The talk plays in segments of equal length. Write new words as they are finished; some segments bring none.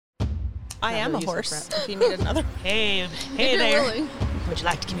I am a really horse. useful If you need another. Hey You're there. willing. Would you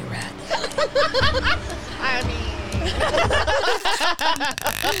like to give me a ride? I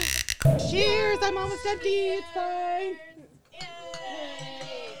mean, Cheers! I'm almost empty. It's fine.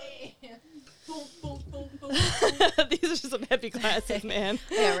 These are some heavy glasses, man.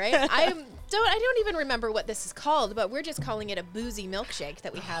 yeah, right. I don't even remember what this is called, but we're just calling it a boozy milkshake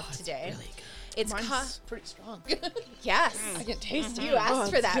that we have today. Really good. It's Mine's pretty strong. yes. I can taste it. You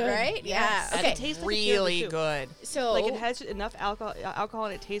asked for that, good. right? Yes. Yeah. And Okay. it tastes like Really a tiramisu. good. So Like it has enough alcohol,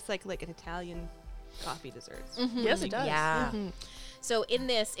 and it tastes like an Italian coffee desserts. Yes, it does. Yeah. So in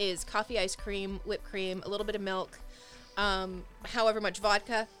this is coffee, ice cream, whipped cream, a little bit of milk, however much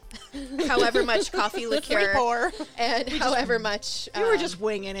vodka, however much coffee liqueur, Pour. and however much. You were just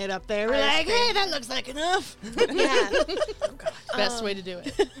winging it up there. We're ice like, cream. hey, that looks like enough. yeah. Best way to do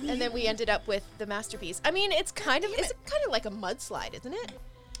it. And then we ended up with the masterpiece. I mean, it's kind of like a mudslide, isn't it?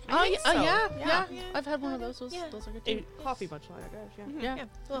 Yeah. I've had one of those. Those are good too. A coffee much like I guess. Yeah. Yeah.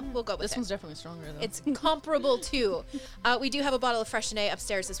 Well, we'll go with This it. one's definitely stronger though. It's comparable to. We do have a bottle of Freshenet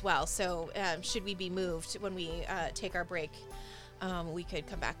upstairs as well. So should we be moved when we take our break, we could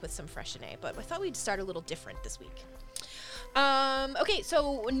come back with some Freshenet. But I thought we'd start a little different this week. Okay,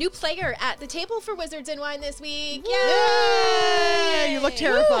 so new player at the table for Wizards and Wine this week. Yeah, you look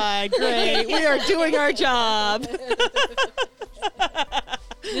terrified. Great. We are doing our job.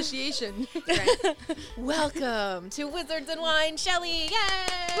 Initiation. Right. Welcome to Wizards and Wine, Shelly. Yay!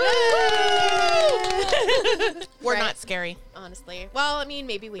 We're Right. not scary. Honestly. Well, I mean,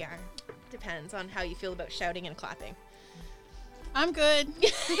 maybe we are. Depends on how you feel about shouting and clapping. I'm good.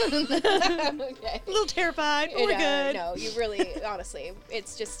 Okay. A little terrified, but we're good. No, you really, honestly,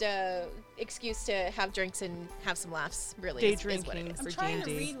 it's just a excuse to have drinks and have some laughs. Really, Day is what it drinking is. for I'm trying to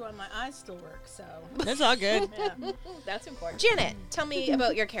D&D. read while my eyes still work, so. That's all good. Yeah. That's important. Janet, tell me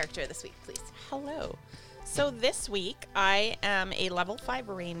about your character this week, please. Hello. So this week, I am a level 5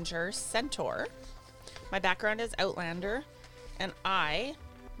 ranger centaur. My background is Outlander, and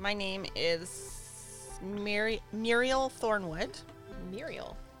my name is Muriel Thornwood.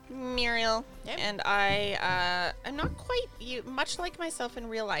 Muriel. Yep. And I'm not quite much like myself in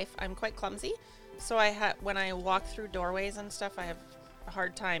real life. I'm quite clumsy. So when I walk through doorways and stuff, I have a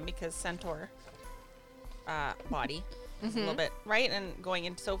hard time because centaur body is a little bit, right?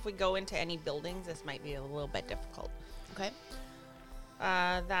 And so if we go into any buildings, this might be a little bit difficult. Okay.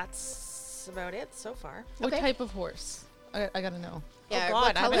 That's about it so far. What Okay. type of horse? I gotta know. Yeah. Oh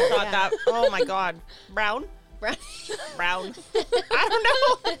what God, I haven't color? thought Yeah. that. Oh my God, brown. Brown. Brown. I don't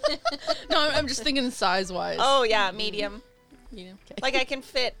know. No, I'm just thinking size wise. Oh yeah, medium. You know, okay. Like I can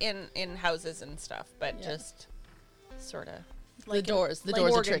fit in houses and stuff, but Yeah. just sort of. the doors are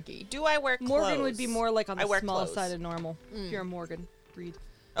Morgan. tricky. Do I wear clothes? Morgan would be more like on I the wear small clothes. side of normal. If you're a Morgan breed.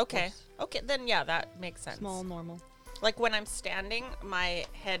 Okay. Okay, then yeah, that makes sense. Small, normal. Like when I'm standing, my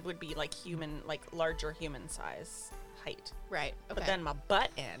head would be like larger human size height. Right. Okay. But then my butt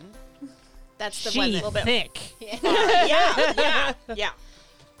end. that's the She one that. little bit thick. Yeah.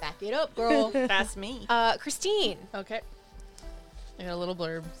 Back it up, girl. That's me. Christine. Okay. I got a little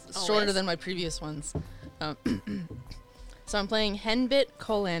blurb. It's Always. shorter than my previous ones. So I'm playing Henbit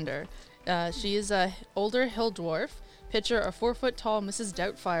Colander. She is a older hill dwarf. Picture a 4-foot-tall Mrs.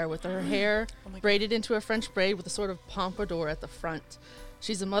 Doubtfire with her hair braided into a French braid with a sort of pompadour at the front.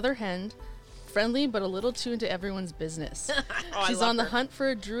 She's a mother hen, friendly but a little too into everyone's business. I She's love on the her. hunt for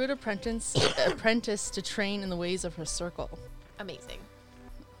a druid apprentice to train in the ways of her circle. Amazing.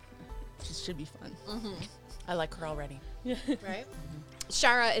 She should be fun. I like her already. Right.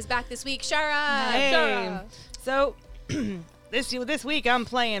 Shara is back this week. Shara. Hey. So this week I'm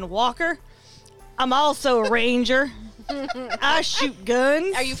playing Walker. I'm also a ranger. I shoot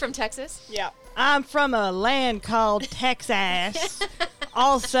guns. Are you from Texas? Yeah. I'm from a land called Texas.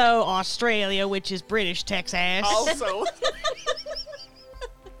 Also Australia, which is British Texas. Also.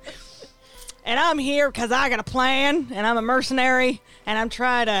 And I'm here because I got a plan, and I'm a mercenary, and I'm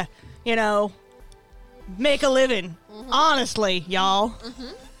trying to, make a living. Honestly, y'all.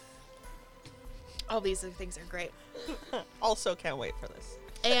 All these things are great. Also can't wait for this.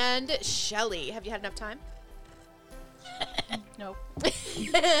 And Shelly, have you had enough time? Nope.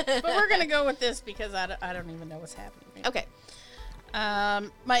 But we're gonna go with this because I don't even know what's happening. Right? Okay.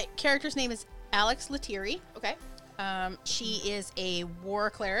 My character's name is Alex Lettieri. Okay. She is a war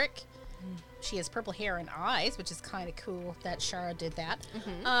cleric. She has purple hair and eyes, which is kind of cool that Shara did that.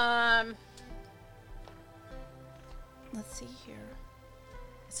 Let's see here.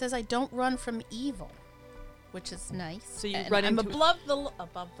 It says I don't run from evil, which is nice. So you And run I'm into-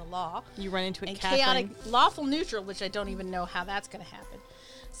 above the law. You run into a And cackling. chaotic lawful neutral, which I don't even know how that's going to happen.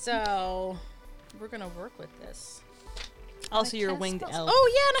 So we're gonna work with this. Also, you're a Cast winged spells. elf.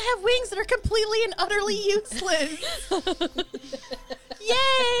 Oh yeah, and I have wings that are completely and utterly useless.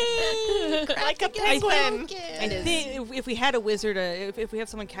 Yay! Like a Crafting is penguin. I broken. think if we had a wizard, if we have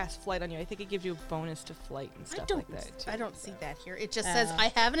someone cast flight on you, I think it gives you a bonus to flight and stuff like that. Too. I don't see that here. It just says I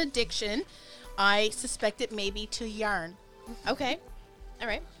have an addiction. I suspect it may be to yarn. Okay. All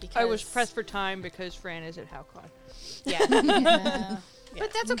right. I was pressed for time because Fran is at HowCon. Yeah.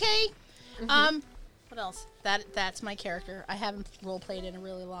 But that's okay. What else? That's my character. I haven't role played in a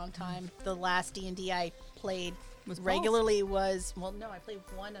really long time. The last D&D I played Was Paul's? regularly was no, I played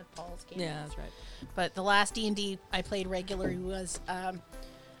one of Paul's games. Yeah, that's right. But the last D&D I played regularly was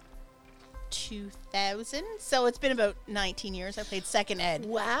 2000. So it's been about 19 years. I played second ed.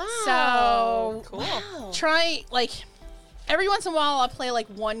 Wow. So Cool. Wow. try like every once in a while I'll play like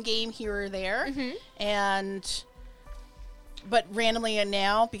one game here or there, and but randomly and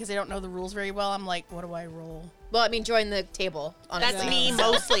now because I don't know the rules very well, I'm like, what do I roll? Well, I mean, join the table. Honestly. That's me So-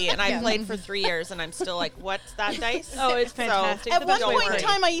 mostly, and I played for 3 years, and I'm still like, what's that dice? Oh, it's So- fantastic. At The one best way point to in play.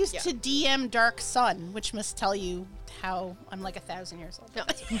 time, I used to DM Dark Sun, which must tell you how I'm like 1,000 years old.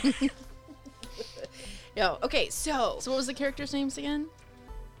 No. No. Okay. So So what was the characters' names again?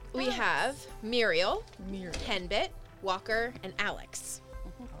 we have Muriel, Mira. Henbit, Walker, and Alex.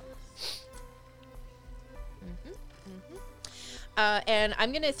 And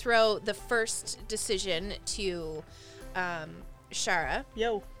I'm going to throw the first decision to Shara.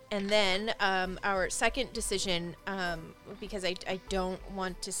 Yo. And then our second decision, because I don't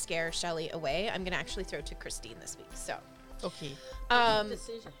want to scare Shelly away, I'm going to actually throw to Christine this week. So Okay.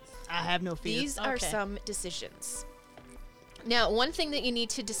 Decisions. I have no fear. these are Okay. some decisions. Now, one thing that you need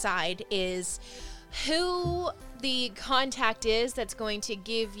to decide is who the contact is that's going to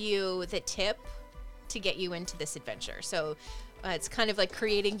give you the tip to get you into this adventure. So it's kind of like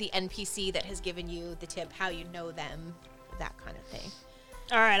creating the NPC that has given you the tip, how you know them, that kind of thing.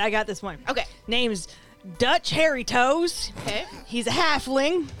 All right, I got this one. Okay. Name's Dutch Hairy Toes. Okay. He's a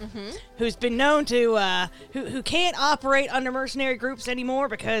halfling who's been known to, who can't operate under mercenary groups anymore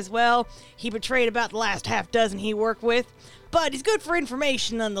because, well, he betrayed about the last half dozen he worked with. But he's good for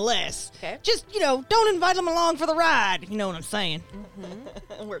information nonetheless. Okay. Just, don't invite him along for the ride, if you know what I'm saying.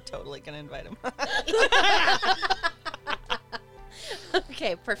 We're totally going to invite him.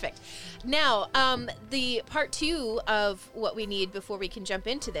 Okay, perfect. Now, the part 2 of what we need before we can jump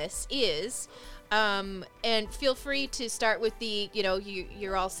into this is, and feel free to start with the,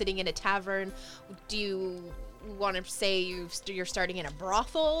 you're all sitting in a tavern. Do you want to say you're starting in a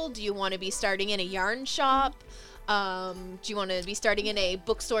brothel? Do you want to be starting in a yarn shop? Do you want to be starting in a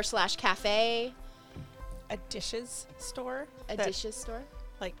bookstore / cafe? A dishes store? A that, dishes store?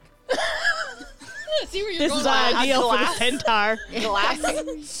 Like, See where you're This going is with that. ideal for the glass. centaur.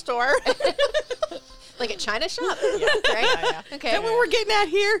 glass store? Like a china shop? Yeah. Right? Okay. Is that what we're getting at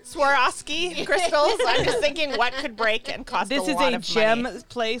here? Swarovski crystals. I'm just thinking what could break and cost This a is lot a of gem money.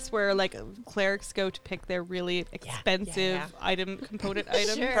 place where clerics go to pick their really expensive component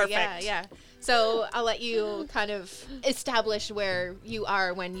items. Sure, Perfect. yeah. So I'll let you kind of establish where you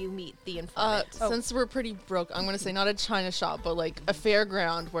are when you meet the informant. Since we're pretty broke, I'm gonna say not a china shop, but like a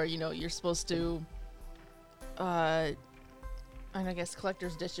fairground where you're supposed to, and I guess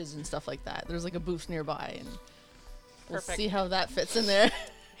collector's dishes and stuff like that. There's like a booth nearby, and we'll Perfect. see how that fits in there.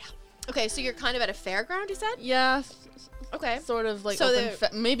 Okay, so you're kind of at a fairground, you said? Yeah, Okay. sort of like So open there-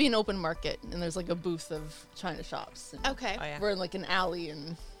 maybe an open market, and there's like a booth of china shops. And Okay. Oh, yeah. We're in like an alley,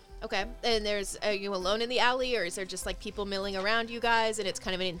 and Okay. And are you alone in the alley, or is there just like people milling around you guys, and it's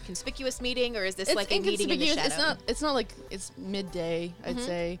kind of an inconspicuous meeting, or is this it's like a meeting in the inconspicuous. shadow? It's not like it's midday. I'd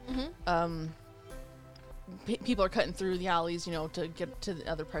say. People are cutting through the alleys, to get to the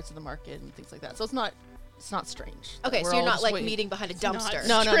other parts of the market and things like that. So it's not strange. Okay, We're so you're all not just like waiting. meeting behind a dumpster.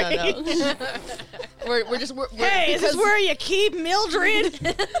 No. we're Hey, is this because- where you keep Mildred?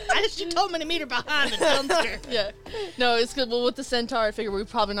 She told me to meet her behind the dumpster. Yeah. No, it's good. Well, with the centaur, I figure we're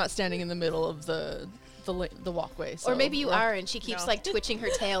probably not standing in the middle of the walkway. So Or maybe you we're- are, and she keeps No. like twitching her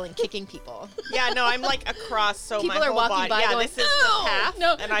tail and kicking people. Yeah, no, I'm like across, so People my are whole walking body. by Yeah, going, this is "No!" the path,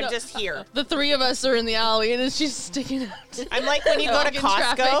 No, and I'm no. just here. The three of us are in the alley, and she's sticking out. I'm like when you go to Walking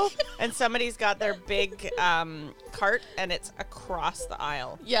traffic. Costco and somebody's got their big cart and it's across the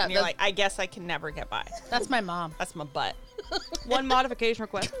aisle. Yeah, and you're that's- like, I guess I can never get by. That's my mom. That's my butt. One modification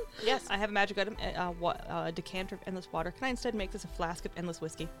request. Yes. I have a magic item, a decanter of endless water. Can I instead make this a flask of endless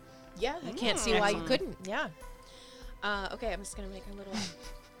whiskey? Yeah, I can't see why you Excellent. couldn't. Yeah. Okay, I'm just gonna make a little.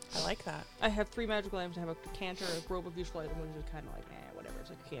 I like that. I have 3 magical items. I have a decanter, a robe of useful item, which is kind of like, whatever. It's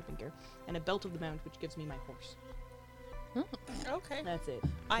like camping gear. And a belt of the mount, which gives me my horse. Okay. That's it.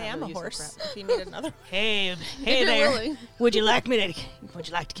 I am a really useful horse. crap. If you need another. Hey, If hey you're there. willing. Would you like to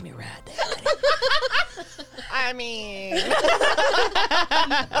give me a ride there, lady? I mean.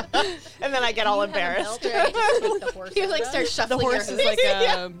 And then I get all embarrassed. You like start The shuffling horse your is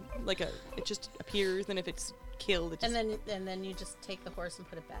hooves. like a it just appears, and if it's killed, it just, And then you just take the horse and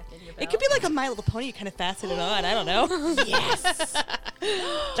put it back in your belt. it could be like a My Little Pony. You kind of fasten it on. I don't know. Yes.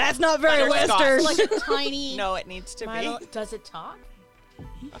 That's not very Butterscotch. Western. like a tiny. No, it needs to be. Does it talk?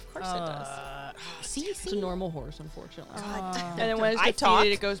 Of course it does. See, It's a normal horse, unfortunately. And then when it's I defeated, talk.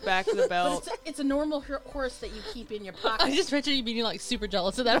 it goes back to the But belt. it's a normal horse that you keep in your pocket. I just picture you being like super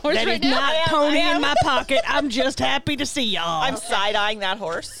jealous of that horse That right is now. not I pony am. in my pocket. I'm just happy to see y'all. I'm side-eyeing that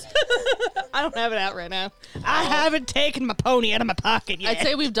horse. I don't have it out right now. I haven't taken my pony out of my pocket yet. I'd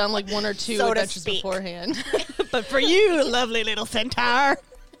say we've done like one or two So to adventures speak. beforehand. But for you, lovely little centaur.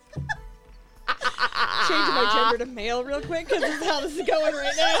 Changing my gender to male real quick because this is how this is going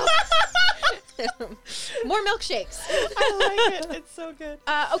right now. More milkshakes. I like it. It's so good.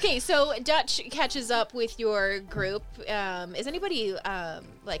 Okay, so Dutch catches up with your group. Is anybody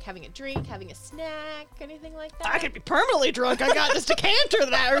like having a drink, having a snack, anything like that? I could be permanently drunk. I got this decanter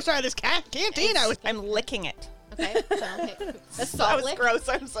this canteen. I'm licking it. Okay, so okay. A That salt was lick. gross.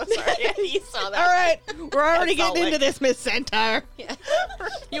 I'm so sorry. You saw that. All right, we're already That's all getting into lick. this, Miss Centaur. Yeah.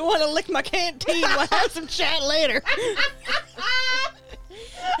 You want to lick my canteen? We'll have some chat later.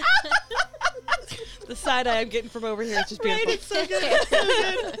 The side eye I'm getting from over here is just beautiful. It's so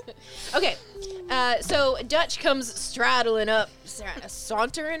good. Okay, so Dutch comes sauntering up.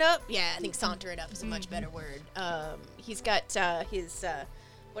 Yeah, I think sauntering up is a much better word. He's got his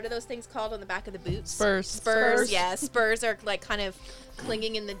what are those things called on the back of the boots? Spurs. Spurs. Yeah, spurs are like kind of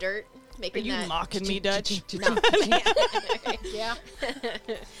clinging in the dirt, Are making you that. mocking me, Dutch? No. Yeah.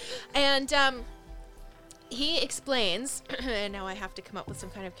 And he explains, and now I have to come up with some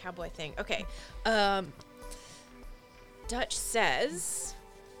kind of cowboy thing. Okay. Dutch says,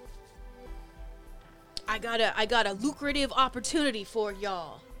 I got a lucrative opportunity for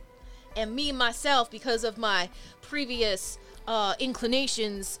y'all. And me myself, because of my previous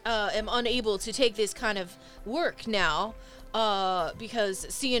inclinations, am unable to take this kind of work now. Because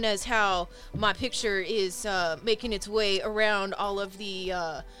seeing as how my picture is making its way around all of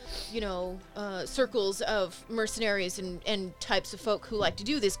the, circles of mercenaries and types of folk who like to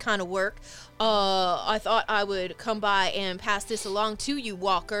do this kind of work, I thought I would come by and pass this along to you,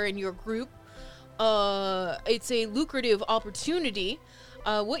 Walker, and your group. It's a lucrative opportunity.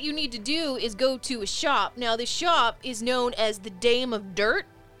 What you need to do is go to a shop. Now, the shop is known as the Dame of Dirt.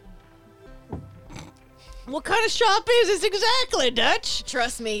 What kind of shop is this exactly, Dutch?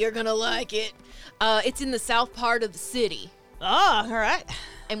 Trust me, you're gonna like it. It's in the south part of the city. Oh, all right.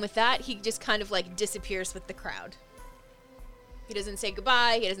 And with that, he just kind of like disappears with the crowd. He doesn't say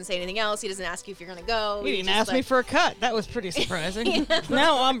goodbye. He doesn't say anything else. He doesn't ask you if you're gonna go. You didn't ask me for a cut. That was pretty surprising.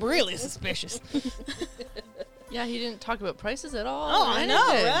 Now I'm really suspicious. Yeah, he didn't talk about prices at all. Oh, or I know,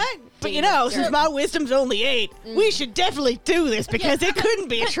 anything. right? But you Demon know, dirt. since my wisdom's only 8, we should definitely do this because it couldn't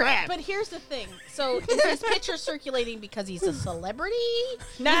be a trap. But here's the thing. So is his picture circulating because he's a celebrity?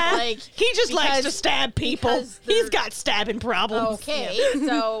 Nah, like, he just likes to because- stab people. because He's they're- got stabbing problems. Okay,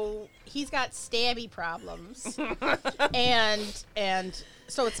 so he's got stabby problems, and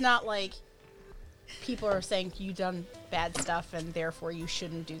so it's not like people are saying you done bad stuff and therefore you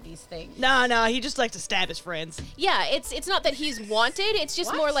shouldn't do these things. No, he just likes to stab his friends. Yeah, it's not that he's wanted. It's just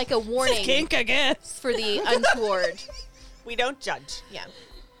What? more like a It's his warning kink, I guess. for the untoward. We don't judge. Yeah.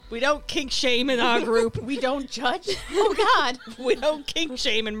 We don't kink shame in our group. We don't judge. Oh God. We don't kink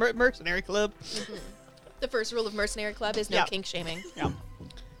shame in Mercenary Club. The first rule of Mercenary Club is no Yeah. kink shaming. Yeah.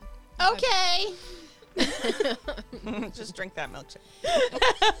 Okay. Just drink that milkshake.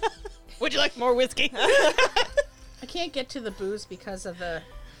 Would you like more whiskey? I can't get to the booze because of the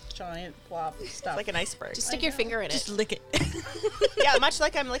giant blob stuff. Like an iceberg. Just stick your finger in it. Just lick it. Yeah, much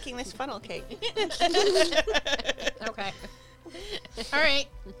like I'm licking this funnel cake. Okay. All right.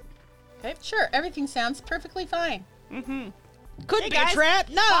 Okay. Sure. Everything sounds perfectly fine. Could Hey, be guys, a trap.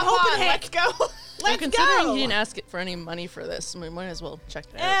 No, Come hoping on, heck. let's go. Well, Let's considering go. he didn't ask it for any money for this, we might as well check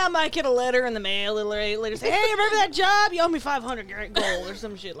it out. Yeah, I might get a letter in the mail a little later. Say, hey, remember that job? You owe me 500 gold or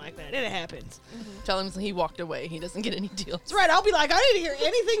some shit like that. It happens. Tell him he walked away. He doesn't get any deals. That's right. I'll be like, I didn't hear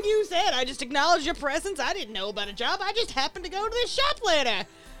anything you said. I just acknowledged your presence. I didn't know about a job. I just happened to go to this shop later,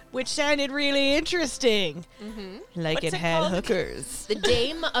 which sounded really interesting. Like What's it it had called? hookers. The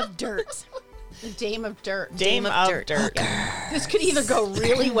Dame of Dirt. The Dame of Dirt. Dame of of Dirt. Dirt. This could either go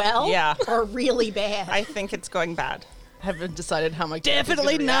really well, Yeah. or really bad. I think it's going bad. Haven't decided how my character's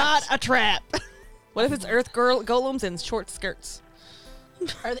Definitely gonna not react. a trap. What if it's earth golems and short skirts?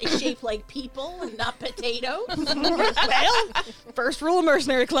 Are they shaped like people and not potatoes? Well, first rule of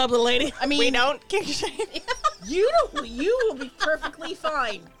Mercenary Club, little lady. I mean, We don't kink shame. you will be perfectly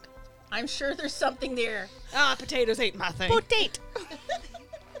fine. I'm sure there's something there. Ah, potatoes ain't my thing. Potate.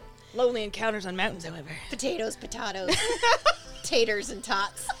 Lonely encounters on mountains, however. Potatoes, taters, and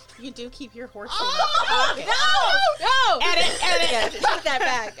tots. You do keep your horse. Okay. No! Edit. Yeah, take that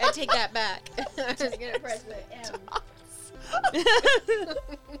back. I take that back. I was gonna press the M.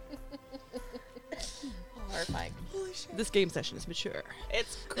 Horrifying. This game session is mature.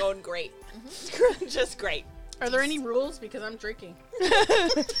 It's going great. Just great. Are there any rules? Because I'm drinking.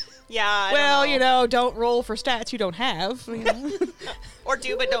 Yeah. I don't know. Don't roll for stats you don't have. You know? Or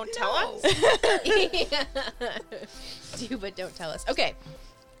do but don't tell us. Do but don't tell us. Okay.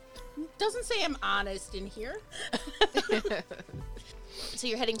 Doesn't say I'm honest in here. So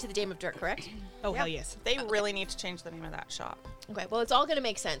you're heading to the Dame of Dirt, correct? Oh, hell yes. They really need to change the name of that shop. Okay, well, it's all going to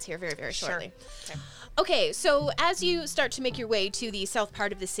make sense here very, very Sure. shortly. Okay. Okay, so as you start to make your way to the south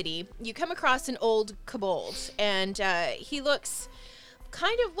part of the city, you come across an old kobold, and he looks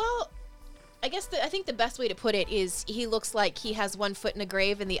kind of, well, I think the best way to put it is he looks like he has one foot in a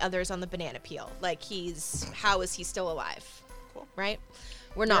grave and the other's on the banana peel. Like how is he still alive? Cool. Right?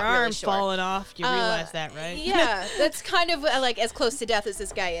 We're Your not really arm's sure. falling off. You realize that, right? Yeah, that's kind of like as close to death as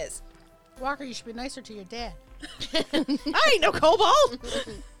this guy is. Walker, you should be nicer to your dad. I ain't no kobold.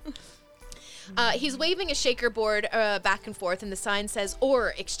 He's waving a shaker board back and forth, and the sign says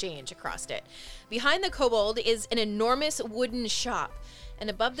 "Ore Exchange" across it. Behind the kobold is an enormous wooden shop, and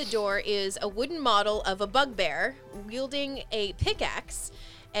above the door is a wooden model of a bugbear wielding a pickaxe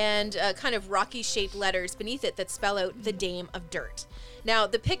and kind of rocky-shaped letters beneath it that spell out the Dame of Dirt. Now,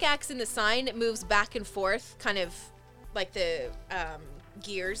 the pickaxe in the sign moves back and forth, kind of like the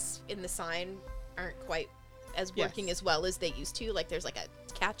gears in the sign aren't quite as working as well as they used to. Like, there's like a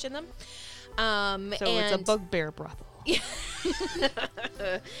catch in them. So it's a bugbear brothel.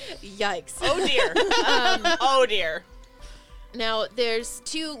 Yikes. Oh dear. Oh dear. Now, there's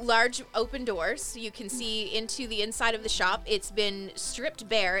two large open doors. You can see into the inside of the shop. It's been stripped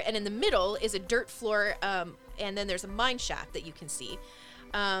bare, and in the middle is a dirt floor, and then there's a mine shaft that you can see.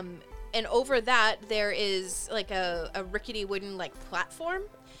 And over that, there is like a rickety wooden like platform,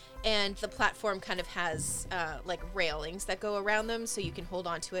 and the platform kind of has like railings that go around them, so you can hold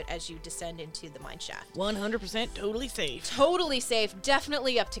on to it as you descend into the mine shaft. 100% totally safe. Totally safe,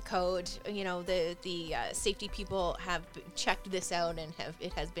 definitely up to code. You know, the safety people have checked this out, and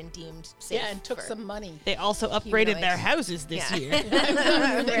it has been deemed safe. Yeah, and took for- some money. They also upgraded their Humanoids. houses this Yeah.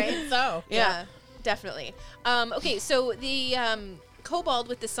 year. Right? So Yeah, definitely. Okay, so the kobold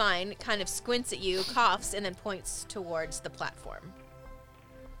with the sign kind of squints at you, coughs, and then points towards the platform.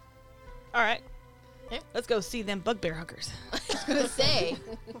 All right. Okay. Let's go see them bugbear huggers. Gonna say,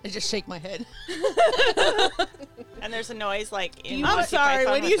 I just shake my head. And there's a noise like in I'm Monty sorry,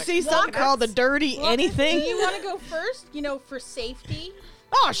 Python when with you the see something coconuts. called the dirty anything. Do you want to go first? You know, for safety.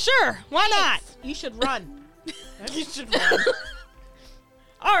 Oh, sure. Why not? You should run. You should run.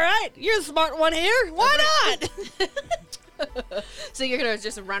 All right. You're the smart one here. Why not? so you're gonna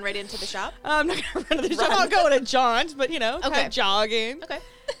just run right into the shop? I'm not going to run to the shop. I'll go to John's, but, kind Okay. of jogging. Okay.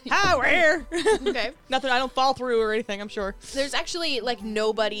 Hi, we're here. Okay. Nothing. I don't fall through or anything, I'm sure. There's actually like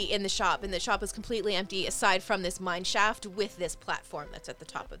nobody in the shop, and the shop is completely empty aside from this mine shaft with this platform that's at the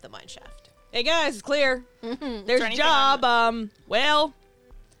top of the mine shaft. Hey, guys, it's clear. There's there a anything job.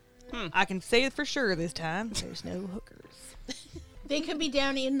 I can say it for sure this time. There's no hookers. They could be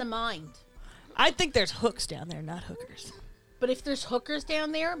down in the mine. I think there's hooks down there, not hookers. But if there's hookers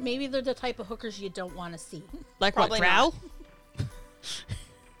down there, maybe they're the type of hookers you don't want to see. Like Probably what, drow?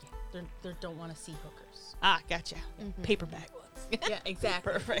 They don't want to see hookers. Ah, gotcha. Paperback ones. Yeah,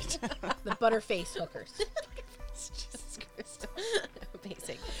 exactly. Perfect. The butterface hookers. Jesus Christ.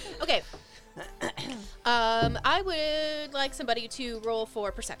 Amazing. Okay. I would like somebody to roll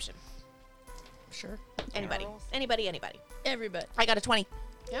for perception. Sure. Anybody. rolls. Anybody. Everybody. I got a 20.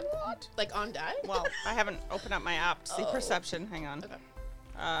 Yep. Like on die? Well, I haven't opened up my app to see perception. Hang on.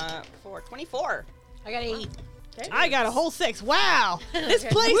 For 24. I got 8. I got a whole 6. Wow. This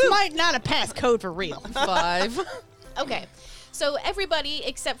place might not have passed code for real. 5. Okay. So everybody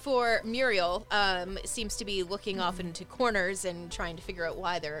except for Muriel seems to be looking off into corners and trying to figure out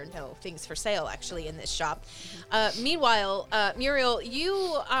why there are no things for sale actually in this shop. Meanwhile, Muriel,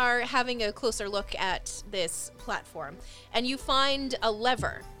 you are having a closer look at this platform, and you find a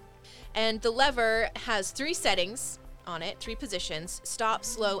lever. And the lever has 3 settings on it, 3 positions: stop,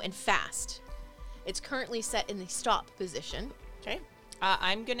 slow, and fast. It's currently set in the stop position. Okay.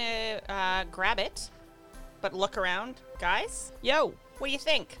 I'm gonna grab it, but look around, guys. Yo, What do you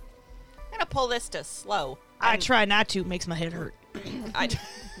think? I'm gonna pull this to slow. I try not to. Makes my head hurt.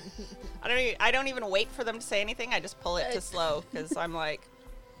 I don't even wait for them to say anything. I just pull it to slow because I'm like,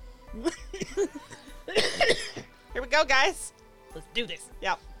 here we go, guys. Let's do this.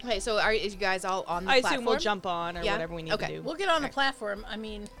 Yep. Okay, so are you guys all on the I platform? assume we'll jump on or Yeah? whatever we need Okay. to do. We'll get on the platform. I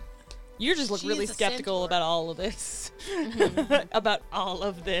mean, You just look She really is a skeptical centaur. about all of this. About all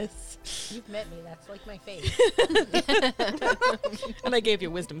of this. you've met me. That's like my face. And I gave you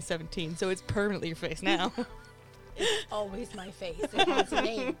wisdom 17, so it's permanently your face now. It's always my face. It has a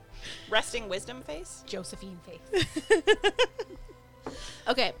name. Resting wisdom face. Josephine face.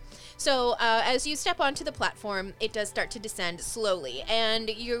 Okay, so as you step onto the platform, it does start to descend slowly, and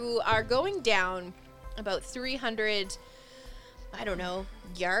you are going down about 300, I don't know,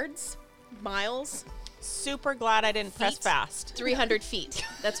 yards, miles, Super glad I didn't press Feet? fast. 300 feet.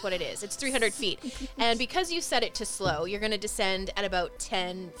 That's what it is. It's 300 feet. And because you set it to slow, you're going to descend at about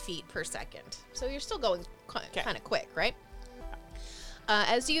 10 feet per second. So you're still going kind of quick, right?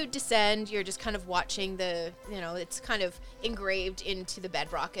 As you descend, you're just kind of watching it's kind of engraved into the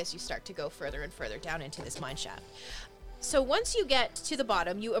bedrock as you start to go further and further down into this mine shaft. So once you get to the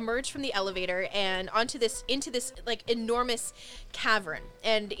bottom, you emerge from the elevator and into this like enormous cavern,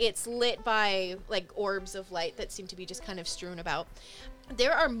 and it's lit by like orbs of light that seem to be just kind of strewn about.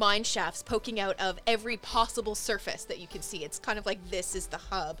 There are mine shafts poking out of every possible surface that you can see. It's kind of like this is the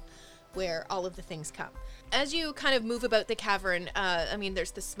hub where all of the things come. As you kind of move about the cavern,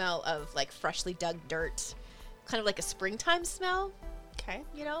 there's the smell of like freshly dug dirt, kind of like a springtime smell, Okay.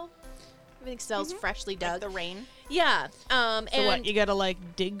 you know? Everything smells freshly dug. Like the rain. Yeah. So what, you gotta like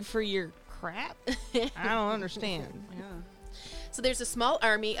dig for your crap? I don't understand. So there's a small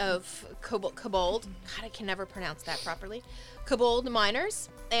army of kobold. God, I can never pronounce that properly. Kobold miners,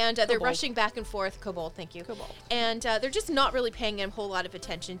 and they're Kobold. rushing back and forth. Kobold, thank you. Kobold. And they're just not really paying a whole lot of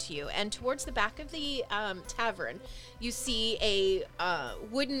attention to you. And towards the back of the tavern, you see a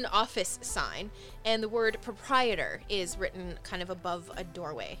wooden office sign, and the word proprietor is written kind of above a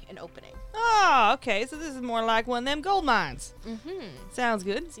doorway, an opening. Oh, okay. So this is more like one of them gold mines. Mm-hmm. Sounds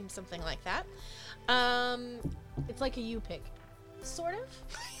good. Seems something like that. It's like a U-pick. Sort of.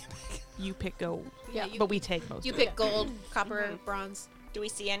 You pick gold. Yeah, But we take most You of it. pick gold, copper, bronze. Do we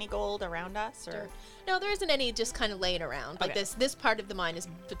see any gold around us? Or Dirt. No, there isn't any just kind of laying around. Like Okay. this part of the mine has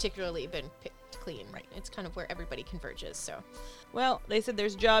particularly been picked clean. Right. It's kind of where everybody converges. So Well, they said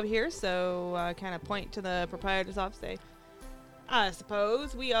there's a job here, so I kind of point to the proprietor's office. Say, I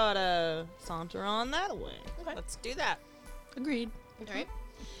suppose we ought to saunter on that way. let's do that. Agreed. all right.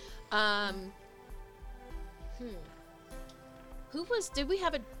 Who was? Did we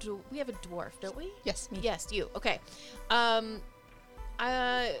have a? We have a dwarf, don't we? Yes, me. Yes, you. Okay. Can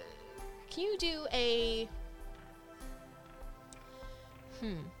you do a?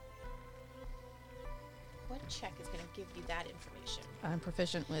 What check is going to give you that information? I'm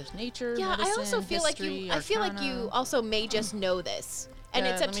proficient with nature. Yeah, medicine, I also feel history, like you. I feel like you arcana. also may just know this, and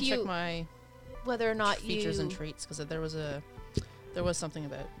Yeah, it's up let to me you check my whether or not features you. and traits because there was something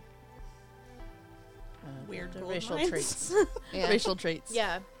about Weird the gold racial mines. traits. Yeah. Racial traits.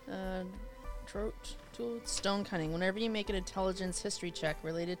 Yeah. Tool stone cutting. Whenever you make an intelligence history check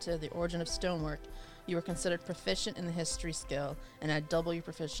related to the origin of stonework, you are considered proficient in the history skill and add double your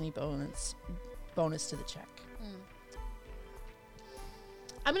proficiency bonus to the check.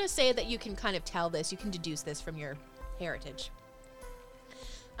 I'm going to say that you can kind of tell this. You can deduce this from your heritage.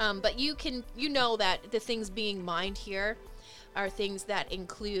 But you know that the things being mined here are things that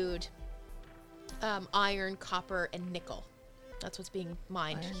include iron, copper, and nickel. That's what's being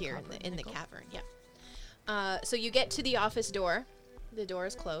mined Iron, here copper, in the nickel. cavern. Yeah. So you get to the office door. The door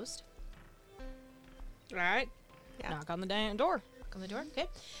is closed. All right. Yeah. Knock on the damn door. Knock on the door. Okay.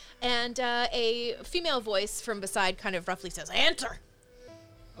 And a female voice from beside kind of roughly says, "Enter."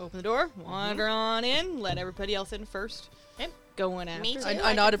 Open the door. Wander on in. Let everybody else in first. Okay. Go in after. Me too.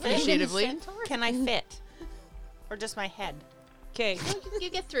 I nod appreciatively. Can I fit? Or just my head? Okay. You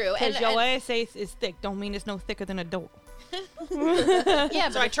get through. Because And, your ass is thick. Don't mean it's no thicker than a door. Yeah,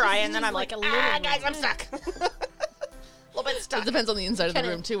 So I try and then I'm like, a little guys, I'm stuck. A little bit It stuck. depends on the inside of the Kinda-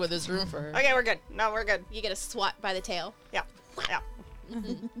 room too, whether there's room for her. Okay, we're good. No, we're good. you get a swat by the tail. Yeah. Yeah.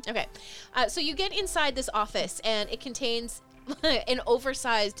 Okay. So you get inside this office, and it contains an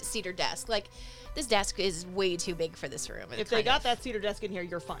oversized cedar desk. Like, this desk is way too big for this room. If they got that cedar desk in here,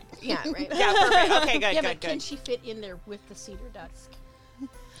 you're fine. Yeah, right. Yeah, perfect. Okay, good, Yeah, good, but can good. she fit in there with the cedar desk?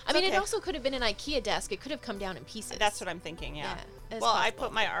 I mean, it okay. also could have been an IKEA desk. It could have come down in pieces. That's what I'm thinking, yeah. Yeah, it's Well, I possible.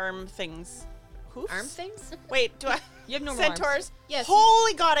 put my arm things. Hoofs? Arm things? Wait, do I? You have normal arms. Centaurs. Yes.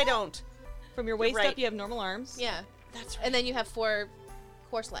 Holy God, I don't. From your waist Right. up, you have normal arms. Yeah. That's right. And then you have 4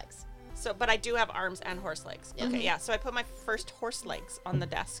 horse legs. So, but I do have arms and horse legs. Yeah. Okay, yeah. So I put my first horse legs on the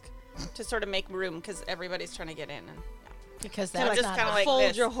desk to sort of make room because everybody's trying to get in. And Because I'm that's just not kind of like Fold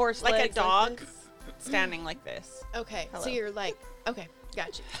this, your horse like legs a dog this. standing like this. Okay. Hello. So you're like, okay,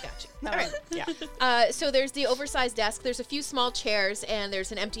 gotcha. No, All right. Yeah. So there's the oversized desk. There's a few small chairs, and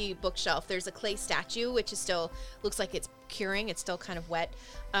there's an empty bookshelf. There's a clay statue, which is still looks like it's curing. It's still kind of wet.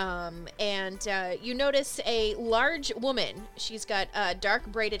 And you notice a large woman. She's got dark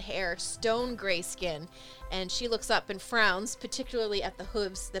braided hair, stone gray skin, and she looks up and frowns, particularly at the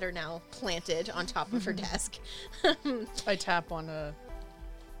hooves that are now planted on top of her desk. I tap on a.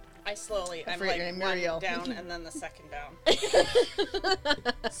 I slowly, I'm forget like your name, one Muriel. down and then the second down.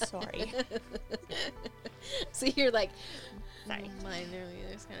 Sorry. So you're like, Sorry. mine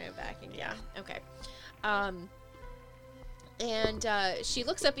there's kind of backing down. Okay. And she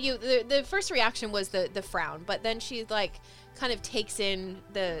looks up at you. The first reaction was the frown, but then she like kind of takes in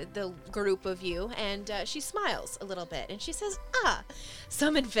the group of you, and she smiles a little bit, and she says,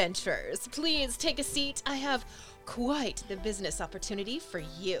 some adventurers. Please take a seat. I have quite the business opportunity for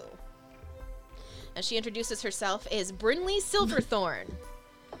you. And she introduces herself as Brinley Silverthorn.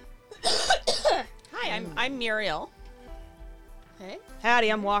 Hi, I'm Muriel. Okay. Howdy,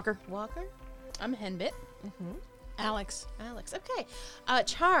 I'm Walker. Walker. I'm Henbit. Alex. Alex. Okay.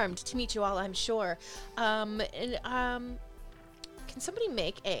 Charmed to meet you all, I'm sure. Can somebody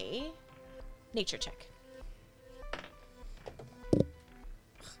make a nature check?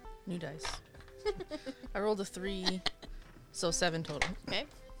 New dice. I rolled a 3, so 7 total. Okay.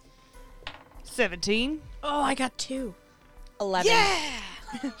 17. Oh, I got 2. 11.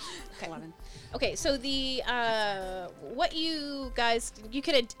 Okay. 11. Okay, so the what you guys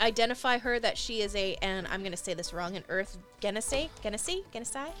could identify her that she is and I'm gonna say this wrong, an Earth Genasi.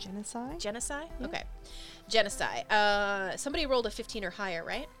 Genocide? Genocide? Okay. Genocide. Somebody rolled a 15 or higher,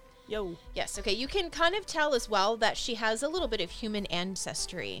 right? Yo. Yes. Okay. You can kind of tell as well that she has a little bit of human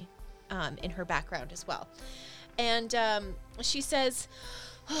ancestry in her background as well. And she says,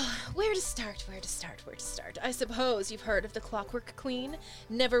 where to start? I suppose you've heard of the Clockwork Queen,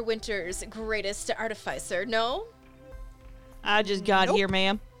 Neverwinter's greatest artificer, no? I just got here,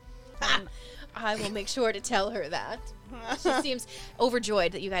 ma'am. I will make sure to tell her that. She seems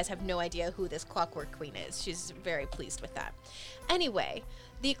overjoyed that you guys have no idea who this Clockwork Queen is. She's very pleased with that. Anyway,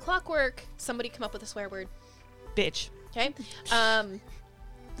 the Clockwork... Somebody come up with a swear word. Bitch. Okay?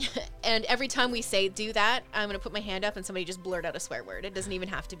 And every time we say do that, I'm going to put my hand up and somebody just blurt out a swear word. It doesn't even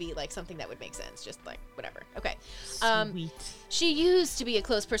have to be like something that would make sense. Just like whatever. Okay. Sweet. She used to be a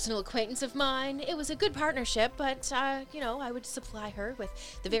close personal acquaintance of mine. It was a good partnership, but, I would supply her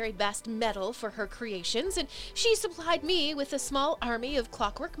with the very best metal for her creations, and she supplied me with a small army of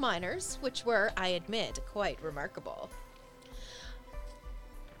clockwork miners, which were, I admit, quite remarkable.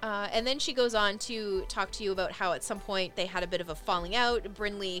 And then she goes on to talk to you about how at some point they had a bit of a falling out.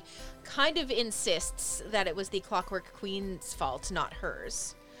 Brinley kind of insists that it was the Clockwork Queen's fault, not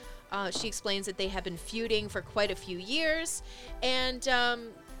hers. She explains that they have been feuding for quite a few years, and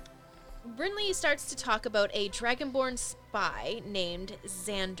Brinley starts to talk about a Dragonborn spy named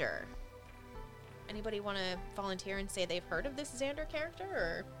Xander. Anybody want to volunteer and say they've heard of this Xander character,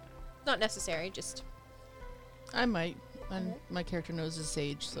 or not necessary? Just I might. And my character knows is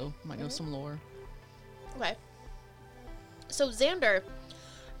sage, so might know some lore. okay. So Xander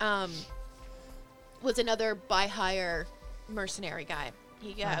was another by hire mercenary guy.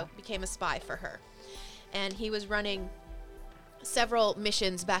 He became a spy for her, and he was running several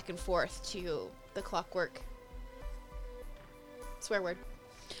missions back and forth to the Clockwork. Swear word.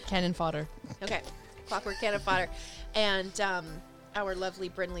 Cannon fodder. Okay, Clockwork Cannon Fodder, and our lovely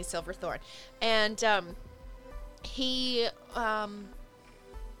Brinley Silverthorn, and he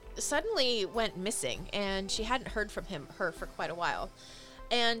suddenly went missing, and she hadn't heard from her for quite a while.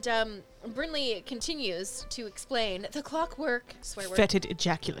 And Brinley continues to explain the Clockwork swear word. Fetid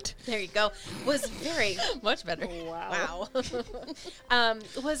ejaculate. There you go. Was very Much better. wow.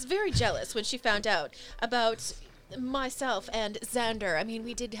 Was very jealous when she found out about myself and Xander. I mean,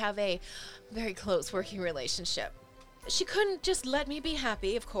 we did have a very close working relationship. She couldn't just let me be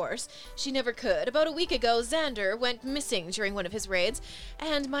happy, of course. She never could. About a week ago, Xander went missing during one of his raids,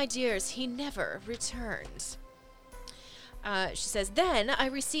 and my dears, he never returned. She says, then I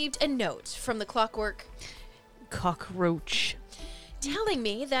received a note from the Clockwork Cockroach. telling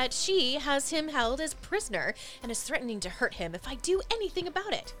me that she has him held as prisoner and is threatening to hurt him if I do anything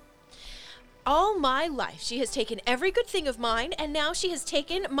about it. All my life, she has taken every good thing of mine, and now she has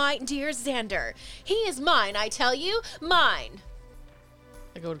taken my dear Xander. He is mine, I tell you, mine.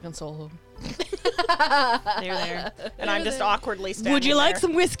 I go to console him. There. And I'm just awkwardly standing Would you like there.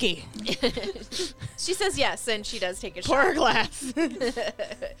 some whiskey? She says yes, and she does take a Pour shot. a glass.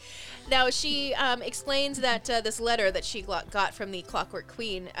 Now, she explains that this letter that she got from the Clockwork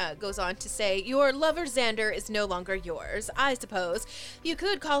Queen goes on to say, your lover Xander is no longer yours. I suppose you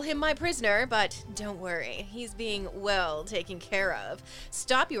could call him my prisoner, but don't worry. He's being well taken care of.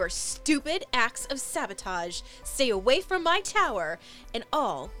 Stop your stupid acts of sabotage. Stay away from my tower, and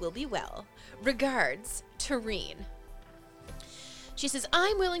all will be well. Regards, Tareen. She says,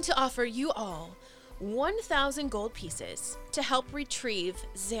 I'm willing to offer you all 1,000 gold pieces to help retrieve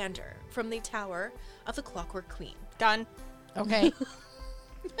Xander from the Tower of the Clockwork Queen. Done. Okay.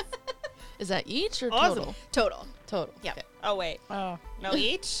 Is that each or Awesome. total? Total. Total. Yeah. Okay. Oh, wait. Oh. No,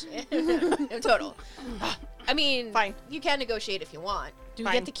 each? Total. I mean, Fine. you can negotiate if you want. Do we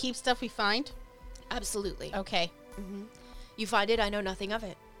Fine. get to keep stuff we find? Absolutely. Okay. You find it, I know nothing of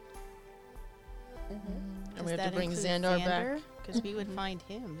it. And we have to bring Xandar back. Because we would find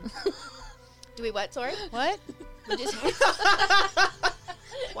him. Do we what, sorry? What? We just-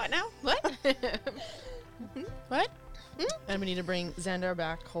 What now? what? What? And we need to bring Xandar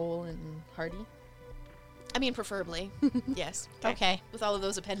back whole and hearty. I mean, preferably. Yes. Okay. With all of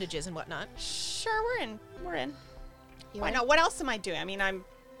those appendages and whatnot. Sure, we're in. We're in. You Why in? not? What else am I doing? I mean, I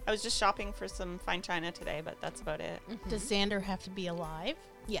was just shopping for some fine china today, but that's about it. Does Xander have to be alive?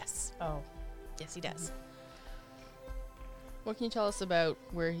 Yes. Oh. Yes, he does. What can you tell us about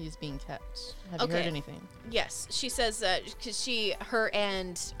where he's being kept? Have you heard Okay. anything? Yes, she says because her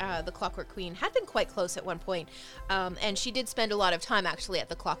and the Clockwork Queen had been quite close at one point, and she did spend a lot of time actually at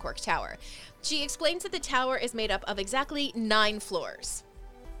the Clockwork Tower. She explains that the tower is made up of exactly 9 floors,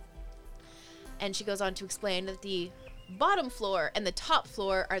 and she goes on to explain that the bottom floor and the top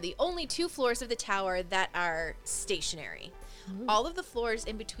floor are the only 2 floors of the tower that are stationary. All of the floors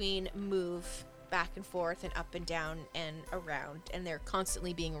in between move back and forth and up and down and around, and they're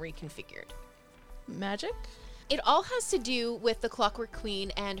constantly being reconfigured. Magic? It all has to do with the Clockwork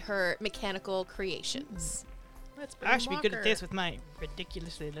Queen and her mechanical creations. Let's I should be good at this with my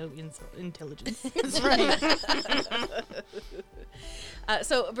ridiculously low intelligence. That's right.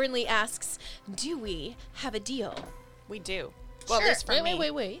 So Brinley asks, do we have a deal? We do. Well, Sure. this for me.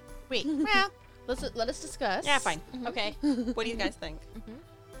 Wait. Wait. Well, Let us discuss. yeah, fine. Okay. What do you guys think?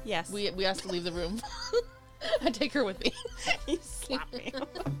 Yes. We asked to leave the room. I take her with me. You slap me.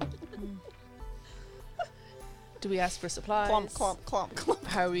 Do we ask for supplies? Clump, clump, clump, clump.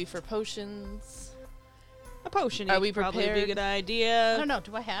 How are we for potions? A potion Are would we probably be a prepared? good I idea. don't know.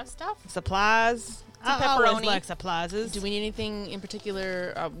 Do I have stuff? Supplies. I always pepperoni. like supplies. Do we need anything in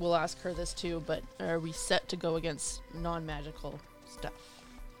particular? We'll ask her this too, but are we set to go against non-magical stuff?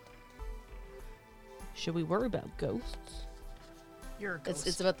 Should we worry about ghosts? You're a ghost.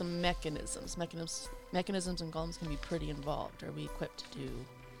 It's about the mechanisms. Mechanisms and golems can be pretty involved. Are we equipped to do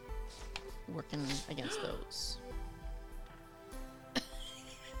working against those?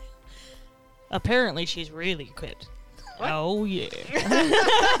 Apparently, she's really equipped. Oh yeah.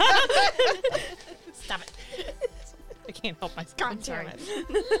 Stop it. I can't help myself. God I'm damn sorry.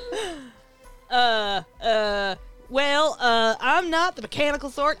 it. Well, I'm not the mechanical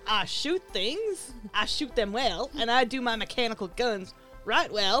sort. I shoot things. I shoot them well, and I do my mechanical guns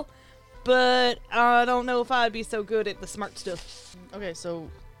right well. But I don't know if I'd be so good at the smart stuff. Okay, so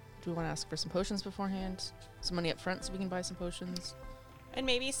do we want to ask for some potions beforehand? Some money up front so we can buy some potions? And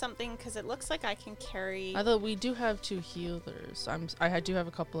maybe something, because it looks like I can carry. Although we do have 2 healers. I do have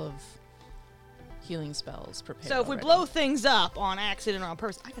a couple of healing spells prepared. So if we already. blow things up on accident or on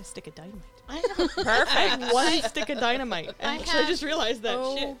purpose, I got a stick of dynamite. Perfect. One stick of dynamite. I I have- just realized that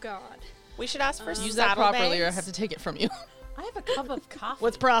Oh shit. God. We should ask for use that saddlebags. properly, or I have to take it from you. I have a cup of coffee.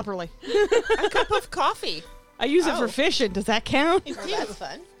 What's properly? A cup of coffee. I use it Oh. for fishing. Does that count? Oh, that's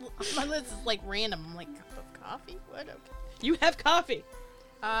fun. My list is like random. I'm like, cup of coffee? What? Okay. You have coffee.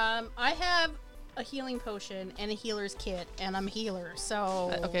 I have a healing potion and a healer's kit, and I'm a healer,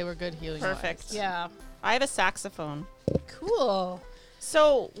 so Okay, we're good healing. Perfect. yeah, I have a saxophone. cool.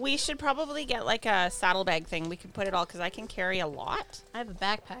 So we should probably get like a saddlebag thing. We can put it all, because I can carry a lot. I have a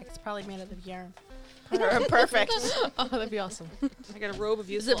backpack. It's probably made out of yarn. Perfect. Oh, that'd be awesome. I got a robe of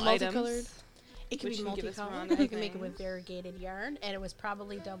Is useful it items. multicolored? It can Which be can give us multicolored. one You can make it thing. with variegated yarn, and it was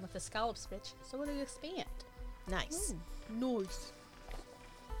probably done with a scallop stitch, so it'll expand. Nice. Nice.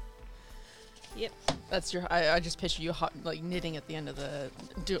 Yep. That's your. I just picture you like knitting at the end of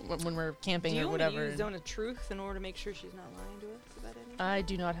when we're camping Do you or want whatever. to use and- Zone of Truth in order to make sure she's not lying to us about anything? I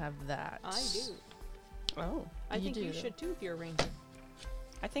do not have that. I do. Oh, I think do, you though. should too if you're a ranger.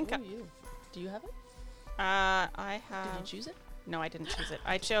 I think Oh, you. Do you have it? I Did have. you choose it? No, I didn't choose it.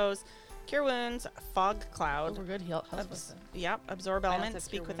 I chose Cure Wounds, Fog Oh, Cloud. we're good. Help us Abs- with yep, absorb also elements, have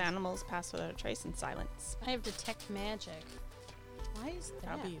speak Cure with Wounds. animals, pass without a trace, and silence. I have detect magic. Why is that?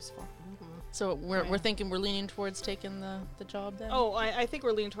 That'll be useful. that. So we're thinking we're leaning towards taking the job then. Oh, I think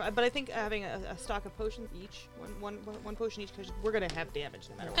we're leaning toward, but I think having a stock of potions each, one potion each, because we're gonna have damage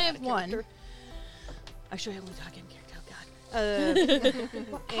no matter what. I kind have of one. character. I should have only talking character. Oh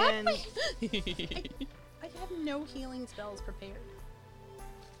God. And I have no healing spells prepared.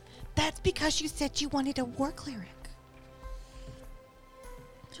 that's because you said you wanted a war cleric.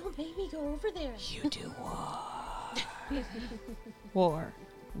 Don't make me go over there. You do war.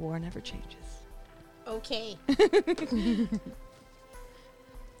 War never changes. Okay.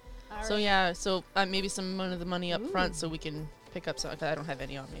 So yeah, so maybe some of the money up front so we can pick up some. 'Cause I don't have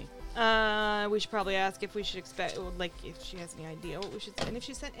any on me. We should probably ask if we should expect, like, if she has any idea what we should, and if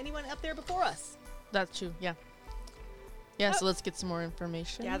she sent anyone up there before us. That's true. Yeah. Yeah. So let's get some more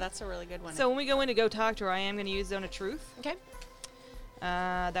information. Yeah, that's a really good one. So when we go in to go talk to her, I am going to use Zone of Truth. Okay.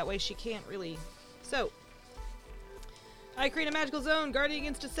 That way she can't really. So, I create a magical zone guarding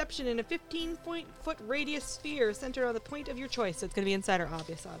against deception in a 15-foot radius sphere centered on the point of your choice. So it's going to be inside or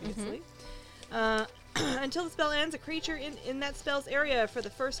obviously. Until the spell ends, a creature in that spell's area for the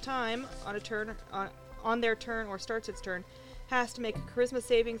first time on a turn, on their turn or starts its turn, has to make a charisma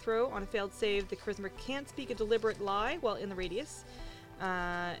saving throw. On a failed save, the charisma can't speak a deliberate lie while in the radius.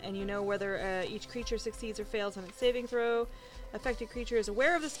 And you know whether each creature succeeds or fails on its saving throw. Affected creature is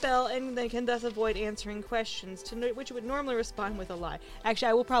aware of the spell and they can thus avoid answering questions to which it would normally respond with a lie. Actually,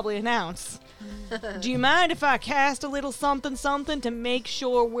 I will probably announce. Do you mind if I cast a little something to make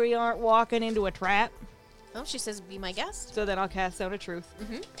sure we aren't walking into a trap? Oh, she says, "Be my guest." So then I'll cast Zone of Truth.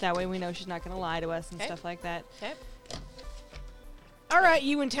 Mhm. That way we know she's not going to lie to us and Okay. stuff like that. Okay. All right,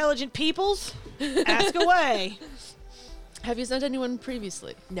 you intelligent peoples, ask away. Have you sent anyone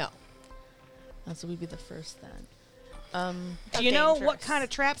previously? No. So we'd be the first then. Do you know what dangerous. kind of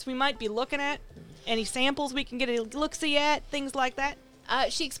traps we might be looking at? Any samples we can get a look-see at? Things like that?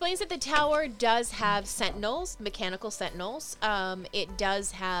 She explains that the tower does have sentinels, mechanical sentinels. It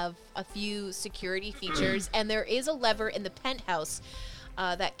does have a few security features, and there is a lever in the penthouse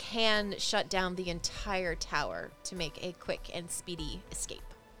that can shut down the entire tower to make a quick and speedy escape.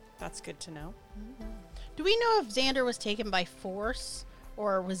 That's good to know. Do we know if Xander was taken by force,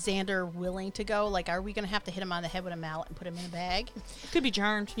 or was Xander willing to go? Like, are we going to have to hit him on the head with a mallet and put him in a bag? Could be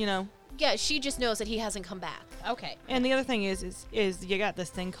charmed, you know. Yeah, she just knows that he hasn't come back. Okay. And the other thing is you got this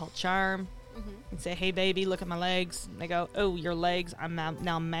thing called charm. And say, hey, baby, look at my legs. And they go, oh, your legs. I'm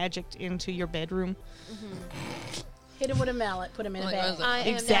now magicked into your bedroom. Hit him with a mallet, put him in a Like, bag. what is it? I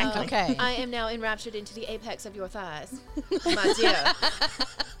am Exactly. now, Okay. I am now enraptured into the apex of your thighs, my dear.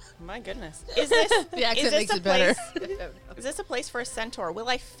 My goodness. Is this The accent is this makes a it better. place? Is this a place for a centaur? Will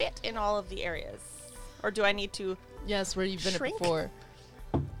I fit in all of the areas, or do I need to? Yes, where you've been Shrink? it before.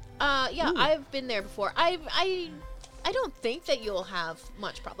 Yeah, I've been there before. I don't think that you'll have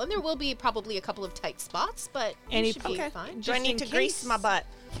much problem. There will be probably a couple of tight spots, but Any- you should be Okay. fine. Do I Just need in to grease case. my butt?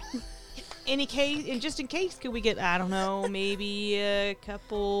 Any case, and just in case, could we get, I don't know, maybe a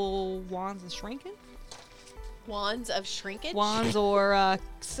couple wands of shrinking? Wands of shrinkage. Wands or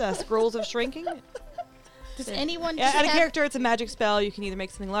scrolls of shrinking? Does anyone Yeah, just at a have- character, it's a magic spell. You can either make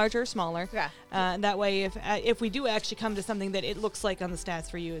something larger or smaller. Yeah. And that way, if we do actually come to something that it looks like on the stats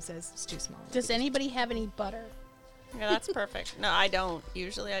for you, it says it's too small. Does anybody have any butter? Yeah, that's perfect. No, I don't.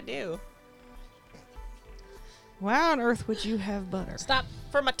 Usually I do. Why on earth would you have butter? Stop.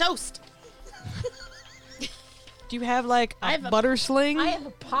 For my toast. Do you have like I a have a- butter sling? I have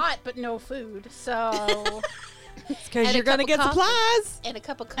a pot, but no food, so Because And you're a gonna cup get of coffee. supplies. And a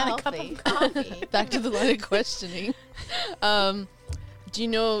cup of and coffee. a cup of coffee. Back to the line of questioning. Do you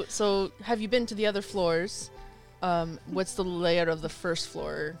know? So, have you been to the other floors? What's the layout of the first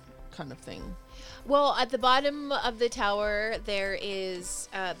floor, kind of thing? Well, at the bottom of the tower, there is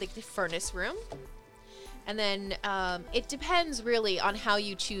like the furnace room. And then it depends really on how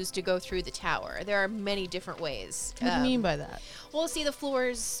you choose to go through the tower. There are many different ways. What do you mean by that? Well, see, the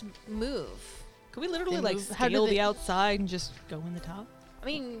floors move. Could we literally They like move- how do scale they- the outside and just go in the top? I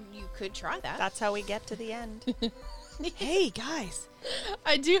mean, you could try that. That's how we get to the end. Hey, guys.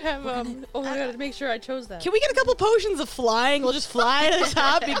 I do have, oh, I gotta make sure I chose that. Can we get a couple potions of flying? We'll just fly to the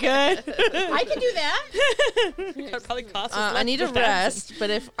top, be good. I can do that. That'd probably cost us I less need per a rest, but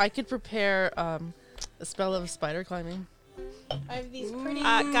if I could prepare a spell of spider climbing. I have these pretty.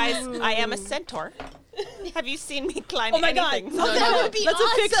 Guys, I am a centaur. Have you seen me climb Oh my god. anything? Oh, that would be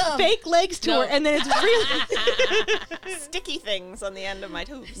That's a fake legs tour, No. and then it's really... Sticky things on the end of my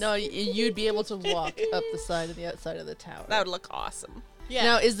hooves. No, you'd be able to walk up the side and the outside of the tower. That would look awesome. Yeah.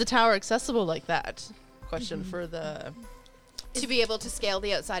 Now, is the tower accessible like that? Question for the... To be able to scale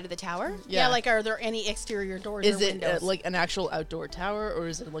the outside of the tower? Yeah, like, are there any exterior doors Is or it windows? like an actual outdoor tower, or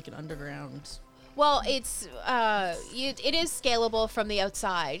is it like an underground? Well, it's it is scalable from the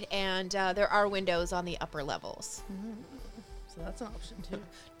outside, and there are windows on the upper levels. So that's an option too.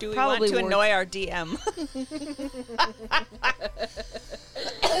 Do we Probably want to worth- annoy our DM?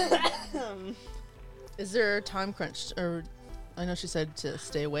 Is there a time crunch, or I know she said to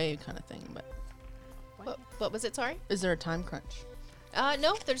stay away kind of thing, but What was it? Sorry. is there a time crunch?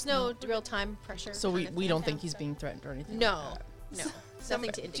 No, there's no real time pressure. So kind of we thing. don't think he's being threatened or anything. No, like that. no,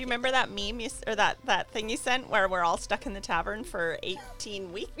 nothing to indicate. Do you remember that meme or that thing you sent where we're all stuck in the tavern for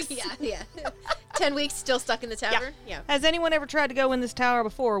 18 weeks? Yeah. 10 weeks still stuck in the tavern. Yeah. Has anyone ever tried to go in this tower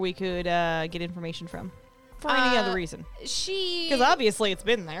before we could get information from? For any other reason? She. Because obviously it's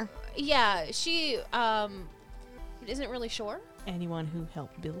been there. Yeah, she isn't really sure. Anyone who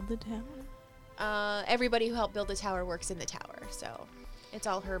helped build the tower? Everybody who helped build the tower works in the tower, so it's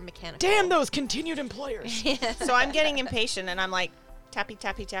all her mechanical. Damn those continued employers. So I'm getting impatient and I'm like, tappy,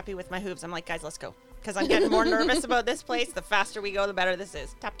 tappy, tappy with my hooves. I'm like, guys, let's go. Because I'm getting more nervous about this place. The faster we go, the better this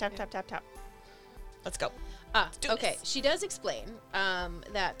is. Tap, tap, tap, tap, tap. Let's go. do okay, this. She does explain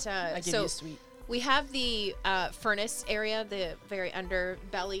that. I give you a sweet. We have the furnace area, the very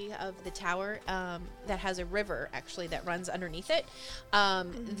underbelly of the tower, that has a river actually that runs underneath it.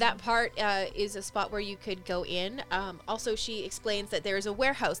 That part is a spot where you could go in. Also, she explains that there is a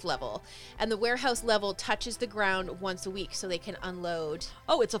warehouse level, and the warehouse level touches the ground once a week, so they can unload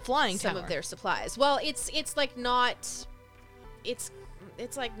Oh, it's a flying some tower. of their supplies. Well, it's like not, it's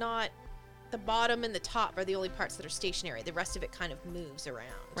like not. The bottom and the top are the only parts that are stationary. The rest of it kind of moves around,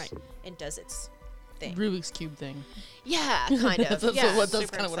 Right. and does its thing. Rubik's Cube thing. Yeah, kind of. That's yeah. that's Super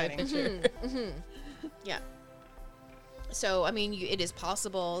kind of what I exciting. picture. Yeah. So, I mean, it is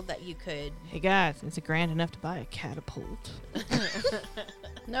possible that you could. Hey guys, is it grand enough to buy a catapult?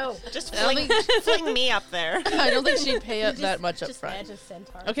 No. Just I don't fling me up there. I don't think she'd pay up that much up Just front. add a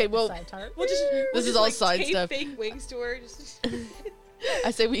centaur. Okay, well- side tart. This is all side stuff. Fake wings to her.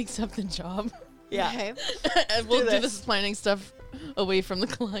 I say we accept the job. Yeah. Okay. And we'll do this. this planning stuff away from the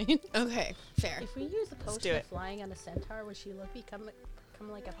client. Okay. Fair. If we use the do potion it. of flying on a centaur, would she become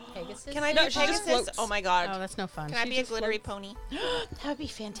like a Pegasus? Can I No, be she just Pegasus? floats. Oh my god. Oh, that's no fun. Can I She be a just glittery floats. pony? That would be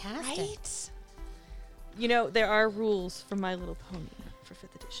fantastic. Right? You know, there are rules for My Little Pony for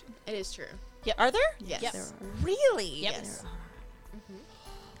 5th edition. It is true. Yeah. Are there? Yes. Yep. There are. Really? Yep. Yes.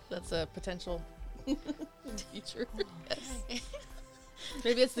 That's a potential feature. Yes.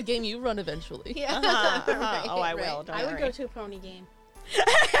 Maybe it's the game you run eventually. Yeah. Uh-huh. Oh, I Right. will. Don't I would worry. go to a pony game.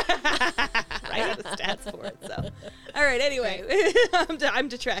 I have the stats for it, so. All right, anyway. I'm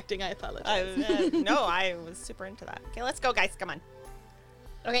detracting. I apologize. No, I was super into that. Okay, let's go, guys. Come on.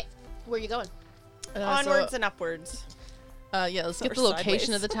 Okay. Where are you going? Onwards and upwards. Yeah, let's get Or the location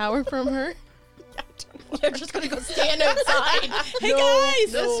sideways. of the tower from her. You're just gonna go stand outside. Hey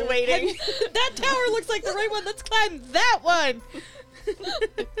guys! Just waiting. That tower looks like the right one. Let's climb that one.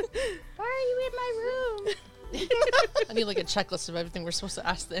 Why are you in my room? I need like a checklist of everything we're supposed to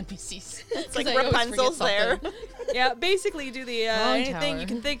ask the NPCs. It's like Rapunzel's there. Yeah, basically you do the Wrong anything tower. you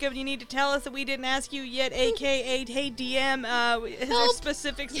can think of you need to tell us that we didn't ask you yet, aka hey DM, is there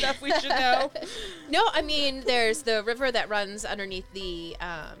specific stuff we should know? No, I mean there's the river that runs underneath the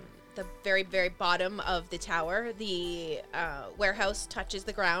very very bottom of the tower. The warehouse touches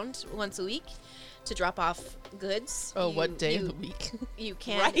the ground once a week to drop off goods. Oh, what day of you- the week? You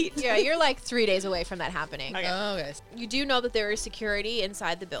can. Right. Yeah, you're like 3 days away from that happening. Okay. Oh, okay. You do know that there is security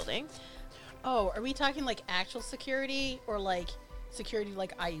inside the building. Oh, are we talking like actual security or like security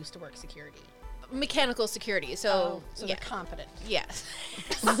like I used to work security? Mechanical security. So, So yeah. they're competent. Yes.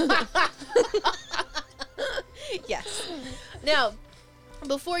 Yes. Now,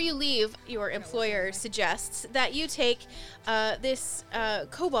 before you leave, your employer suggests that you take this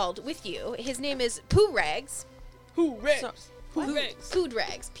kobold with you. His name is Pooh Rags. Who Rex? So- Who Rex?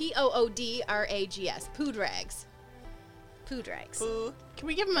 Poodrags. Poodраgs. Poodrags. Poo drags. Poo. Can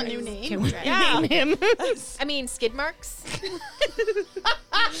we give him a new name? Can we Yeah. name him? I mean, skid marks.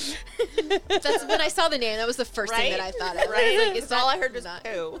 That's when I saw the name. That was the first thing that I thought of. Right. Like, Because all I heard was not-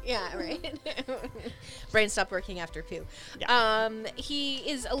 poo. Yeah, right. Brain stopped working after poo. Yeah. He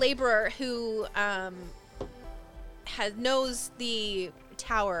is a laborer who knows the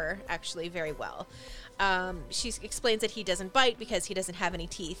tower actually very well. She explains that he doesn't bite because he doesn't have any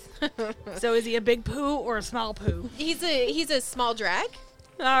teeth. So is he a big poo or a small poo? He's a small drag.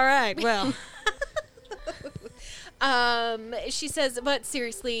 All right, well. She says, but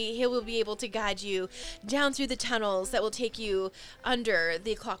seriously, he will be able to guide you down through the tunnels that will take you under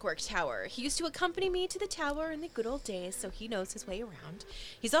the Clockwork Tower. He used to accompany me to the tower in the good old days, so he knows his way around.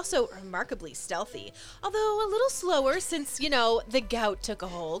 He's also remarkably stealthy, although a little slower since, the gout took a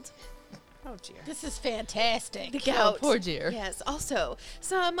hold. Oh dear. This is fantastic. The gout. poor dear. Yes. Also,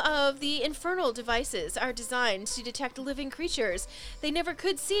 some of the infernal devices are designed to detect living creatures. They never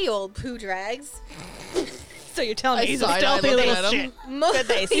could see old poo drags. So you're telling me I he's a side-eye stealthy looking little at shit. him. Good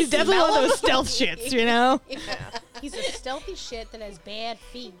they He's definitely one of those stealth shits, you know? He's a stealthy shit that has bad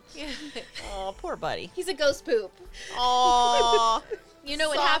feet. Oh, poor buddy. He's a ghost poop. Oh. You know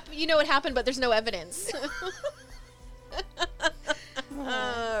what happened, but there's no evidence.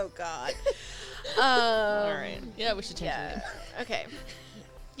 Oh God. All right. Yeah, we should change the name. Okay.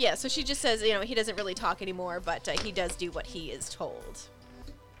 Yeah. So she just says, he doesn't really talk anymore, but he does do what he is told.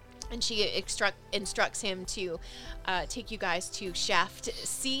 And she instructs him to take you guys to shaft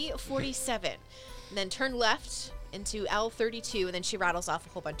C47, and then turn left into L32, and then she rattles off a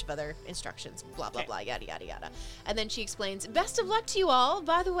whole bunch of other instructions, blah, blah, Okay. blah, yada, yada, yada. And then she explains, best of luck to you all.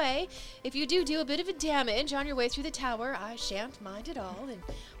 By the way, if you do a bit of a damage on your way through the tower, I shan't mind at all, and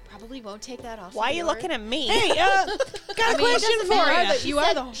probably won't take that off. Why are of you your- looking at me? Hey, got a question for you. You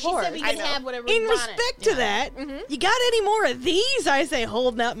are the She whore. said we I can know. have whatever we In wanted. respect to that, you got any more of these? I say,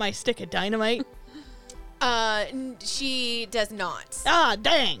 holding out my stick of dynamite. She does not. Ah,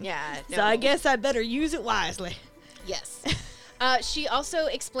 dang. Yeah. So I no. guess I better use it wisely. Yes. She also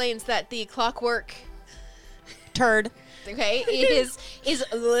explains that the clockwork, Turd. okay, is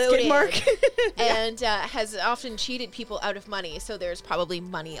loaded Skid mark. and has often cheated people out of money. So there's probably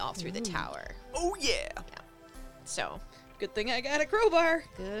money all through the tower. Oh yeah. So Good thing I got a crowbar.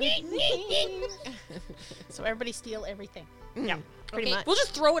 good. So everybody steal everything. Yeah. Pretty Okay. much. We'll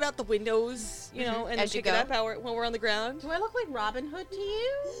just throw it out the windows, and As then you pick go. it up when we're on the ground. Do I look like Robin Hood to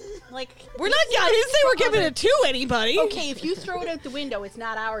you? Like, We're not. Yeah, I didn't say we're giving it to anybody. okay, if you throw it out the window, it's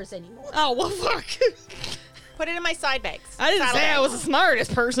not ours anymore. Oh well, fuck. Put it in my side bags. I didn't say I was the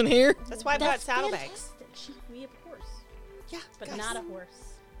smartest person here. That's why I've got saddlebags. fantastic. She can be a horse, Yeah. but guys. not a horse.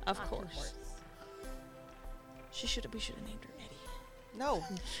 Of Not a course. horse. We should have named her Eddie. No.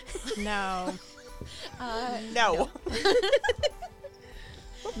 No. No.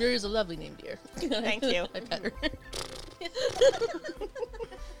 Muriel's a lovely name, dear. Thank you. I pet her.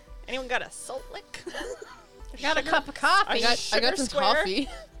 Anyone got a salt lick? Got a cup of coffee. I Sugar got some square? coffee.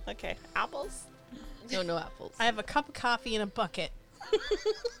 Okay. Apples? No apples. I have a cup of coffee in a bucket.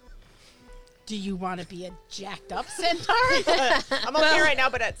 Do you want to be a jacked up centaur? I'm okay right now,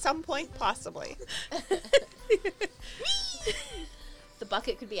 but at some point, possibly. The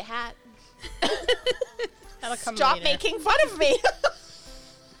bucket could be a hat. That'll come Stop later. making fun of me.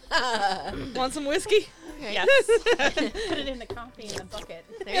 Want some whiskey? Yes. Put it in the coffee in the bucket.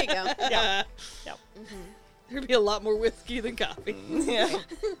 There you go. Yeah. Yep. There'd be a lot more whiskey than coffee. Yeah.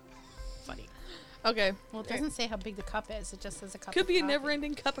 Funny. Okay. Well, it doesn't say how big the cup is. It just says a cup. Could of be a coffee.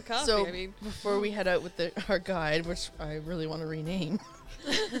 never-ending cup of coffee. So I mean, before we head out with our guide, which I really want to rename,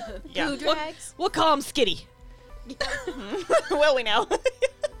 Yeah. Poo drags. we'll call him Skitty. Will we now?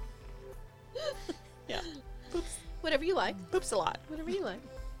 Yeah. Whatever you like. Poops a lot. Whatever you like.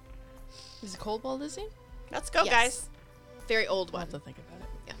 is it Coldwell, is he? Let's go, Yes. guys. Very old We'll one. have to think about it.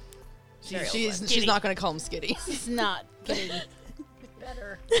 Yeah. Very old one. She's not going to call him Skitty. It's not getting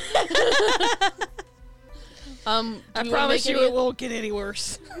better. Do I we wanna promise make you any- it won't get any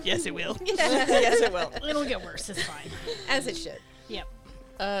worse. Yes, it will. Yes, it will. It'll get worse. It's fine. As it should. Yep.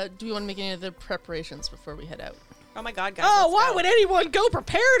 Do we want to make any other preparations before we head out? Oh my God, guys. Oh, let's why go. would anyone go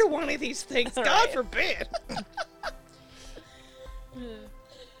prepared to one of these things? God Right. forbid.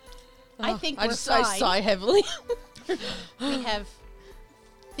 I think I we're just I fine. sigh heavily. We have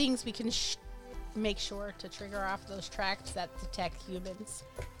things we can make sure to trigger off those tracks that detect humans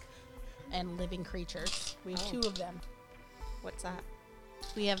and living creatures. We have 2 of them. What's that?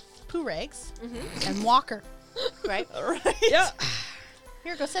 We have poo rags and walker. Right? All right. Yeah.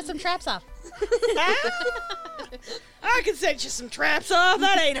 Here, go set some traps off. I can set you some traps off.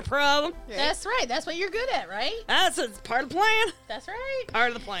 That ain't a problem. That's right. That's what you're good at, right? That's part of the plan. That's right. Part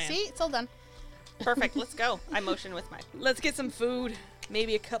of the plan. See, it's all done. Perfect. Let's go. I motion with my. Let's get some food.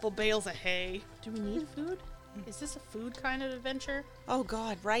 Maybe a couple bales of hay. Do we need food? Is this a food kind of adventure? Oh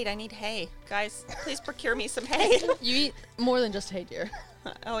God, right. I need hay, guys. Please procure me some hay. You eat more than just hay, dear.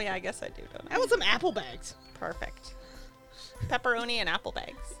 Oh yeah, I guess I do. Don't I? I want some apple bags. Perfect. Pepperoni and apple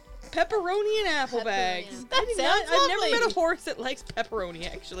bags. Pepperoni and apple bags. That sounds I've never lovely. met a horse that likes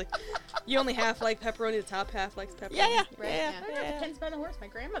pepperoni, actually. You only half like pepperoni, the top half likes pepperoni. Yeah. Right, Yeah. yeah. I don't know. It depends by the horse. My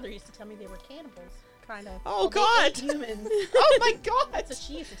grandmother used to tell me they were cannibals, kind of. Oh God. Humans. Oh my God. That's what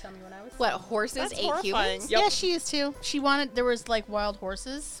she used to tell me when I was. What, horses That's ate horrifying. humans? Yep. Yeah, she used to. She wanted. There was like wild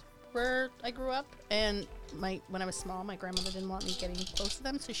horses where I grew up, and when I was small, my grandmother didn't want me getting close to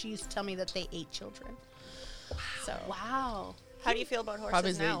them, so she used to tell me that they ate children. So Wow. How do you feel about horses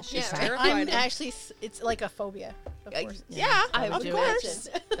Probably now? she's Yeah. terrified. I'm actually. It's like a phobia. Of horses. Yeah, I of would do course.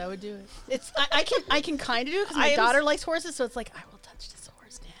 That would do it. It's I can kind of do it because I my am daughter likes horses, so it's like I will touch this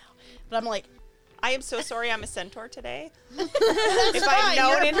horse now. But I'm like, I am so sorry I'm a centaur today. that's If I've fine. known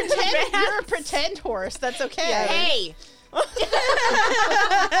You're a in pretend. advance. You're a pretend horse. That's okay. Hey!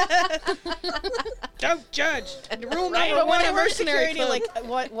 Don't judge. You ruined Right, number but one when I worked mercenary security, club.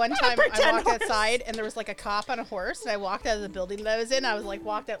 like one time I pretend walked horse. outside and there was like a cop on a horse, and I walked out of the building that I was in. I was like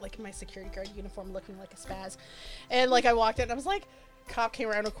walked out like in my security guard uniform, looking like a spaz, and like I walked out and I was like, cop came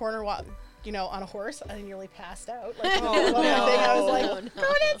around a corner, on a horse, and I nearly passed out. Like Oh, one more thing, I was no. like, Oh,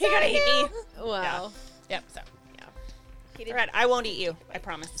 no. He gotta eat me. Wow. yep. So All right, I won't eat you. I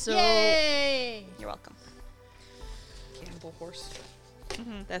promise. So yay! You're welcome. Cannibal horse.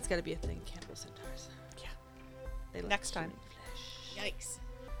 That's got to be a thing. Cannibal centaurs. Yeah. They like Next time. human flesh. Yikes.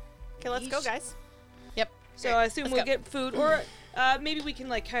 Okay, let's go, guys. Yep. So I assume Let's we'll go. get food, or maybe we can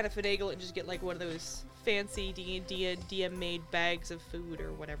like kind of finagle it and just get like one of those fancy DM made bags of food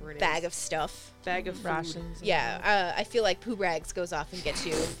or whatever it is. Bag of stuff. Bag of food. rations. Yeah, I feel like Pooh Rags goes off and gets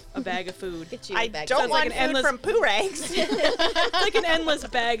you, A bag of food. a I bag don't Sounds like want an food endless- from poo rags. It's like an endless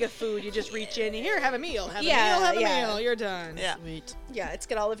bag of food. You just reach in, here, have a meal, have Yeah, a meal, have yeah. a meal. You're done. Yeah. Sweet. Yeah, it's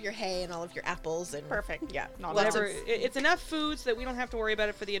got all of your hay and all of your apples and Perfect. Yeah, Not lots Whatever. of- It's enough food so that we don't have to worry about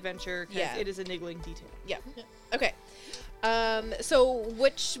it for the adventure because Yeah. it is a niggling detail. Yeah. Okay. So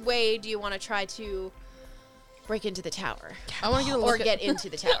which way do you want to try to break into the tower, I want to get a or look get at, into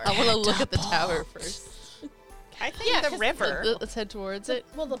the tower? I want to look at the tower first. I think Yeah, the 'cause river. Let's head towards it.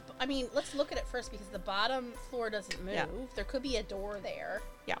 Well, I mean, let's look at it first because the bottom floor doesn't move. Yeah. There could be a door there.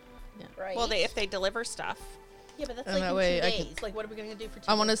 Yeah. Right. Well, if they deliver stuff. Yeah, but that's And like that in way 2 I can- days. Like, what are we gonna do for 2 days?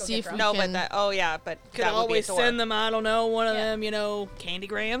 I wanna Go see get if we drunk? No, can- but that. Oh yeah, but Could that would be a always door. send them, I don't know, one of Yeah. them, candy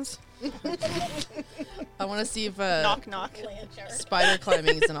grams. I want to see if Knock knock. Blanchard. spider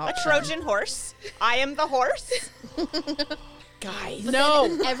climbing is an A option. Trojan horse. I am the horse. Guys. No.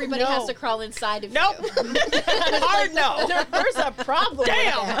 Everybody No. has to crawl inside of Nope. you. Hard no. There's a problem. with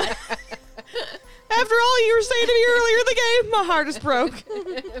Damn. that. After all you were saying to me earlier in the game, my heart is broke.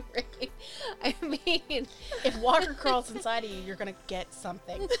 Right? I mean, If Walker crawls inside of you, you're gonna get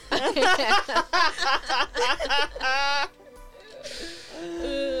something.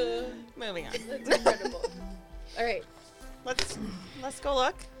 Moving on. incredible. All right. Let's go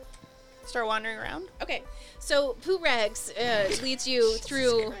look. Start wandering around. Okay. So Pooh Rags leads you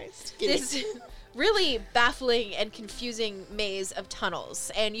through this really baffling and confusing maze of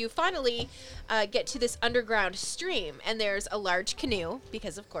tunnels, and you finally get to this underground stream, and there's a large canoe,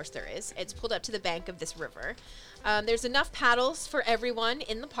 because of course there is. It's pulled up to the bank of this river. There's enough paddles for everyone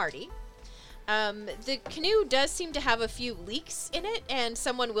in the party. The canoe does seem to have a few leaks in it, and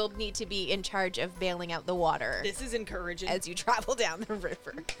someone will need to be in charge of bailing out the water This is encouraging. as you travel down the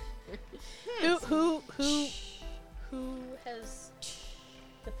river. Who has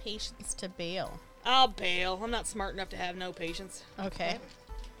the patience to bail? I'll bail. I'm not smart enough to have no patience. Okay.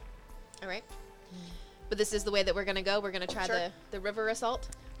 All right. But this is the way that we're going to go. We're going to try Sure. the river assault.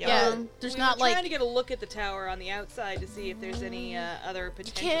 Yeah. There's We not were trying like. to get a look at the tower on the outside to see if there's any other You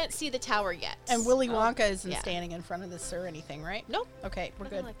potential. can't see the tower yet. And Willy Wonka isn't yeah. standing in front of this or anything, right? Nope. Okay, we're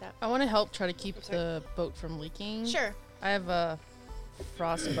Nothing good. like that. I want to help try to keep the boat from leaking. Sure. I have a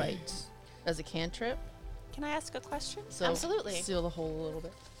frostbite as a cantrip, Can I ask a question? so Absolutely. seal the hole a little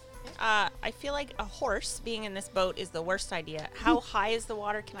bit. I feel like a horse being in this boat is the worst idea. How high is the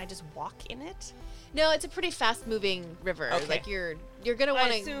water? Can I just walk in it? No, it's a pretty fast-moving river. Okay. Like you're gonna I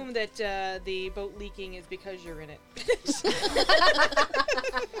want to. assume that the boat leaking is because you're in it.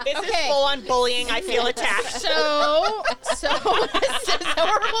 This is full on bullying. I feel attacked. So as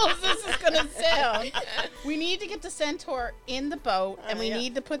horrible as this is gonna sound, we need need to get the centaur in the boat, and we yeah.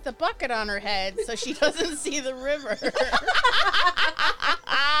 need to put the bucket on her head so she doesn't see the river.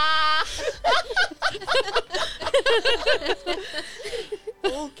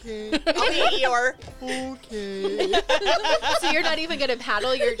 Okay. I'll be your. Okay. So you're not even gonna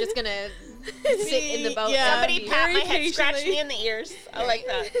paddle. You're just gonna sit in the boat. Yeah. and Somebody be- pat my head, patiently. scratch me in the ears. I like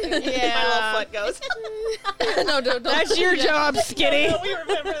that. Yeah. My little foot goes. No, don't. That's your job, Skitty. We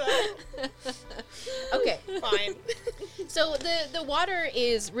remember that. Okay. Fine. So the water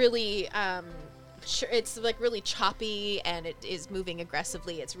is really it's like really choppy and it is moving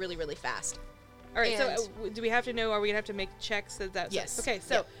aggressively. It's really really fast. All right, so And- do we have to know? Are we gonna have to make checks? That Yes. Okay,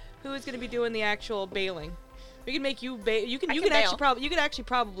 so Yep. who is gonna be doing the actual bailing? We can make you bail. You can. I You can can actually bail. probably. You could actually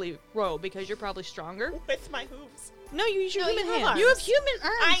probably row because you're probably stronger. With my hooves. No, you use your No, you human have hands. arms. You have human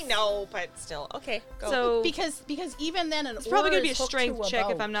arms. I know, but still. Okay, go. So Because even then, an it's probably oar gonna be a is hooked strength to check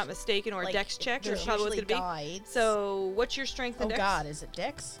if boat. I'm not mistaken, or a Like, dex check. there's That's probably what's usually gonna be. guides. So what's your strength Oh and dex? God, is it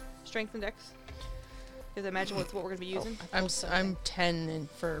Dex? Strength and dex. Because I imagine what's what we're gonna be using. I'm 10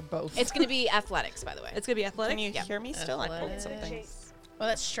 for both. It's gonna be athletics, by the way. It's gonna be athletic. Can you hear me still? I pulled Athletics. something. Well,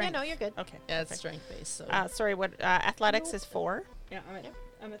 that's yeah, strength. no, you're good. Okay. yeah, it's strength based. So Sorry, what athletics is 4? Yeah,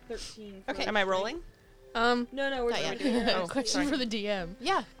 I'm at 13. Okay. Am I rolling? No, we're Not yet. doing Oh, question for the DM.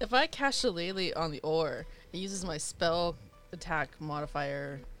 Yeah. If I cast Shillelagh on the oar, it uses my spell attack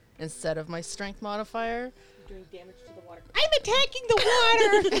modifier instead of my strength modifier. doing damage to the water. I'm attacking the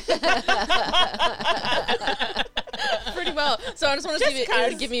water. Pretty well. So I just want to see if it 'cause.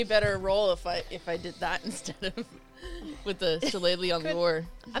 would give me a better roll if I did that instead of with the Shillelagh on the oar.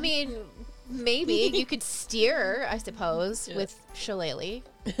 I mean, maybe you could steer, I suppose, Yeah. with Shillelagh.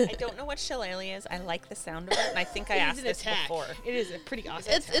 I don't know what shillelagh is. I like the sound of it, and I think I asked this before. It is a pretty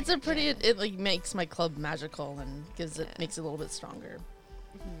awesome. It's a pretty it like makes my club magical and gives it makes it a little bit stronger.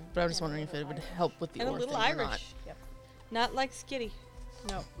 But I'm just wondering if it would help with the and a oar little thing or not. Irish. Not like Skitty.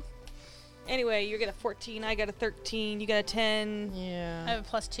 No, Anyway, you get a 14. I got a 13. You got a 10. I Yeah. have a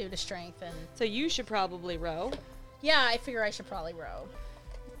 +2 to strength, and So you should probably row. yeah, I figure I should probably row.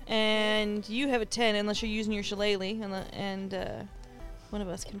 And you have a 10 unless you're using your shillelagh. And one of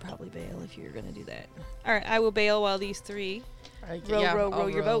us can probably bail if you're going to do that. All right, I will bail while these three row I'll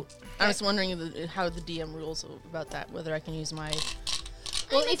your boat. I'm just wondering how the DM rules about that. Whether I can use my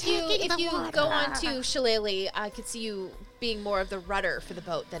Well, if you go on to Shillelagh, I could see you being more of the rudder for the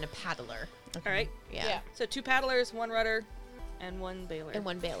boat than a paddler. All right. Yeah. So 2 paddlers, 1 rudder, and 1 bailer. And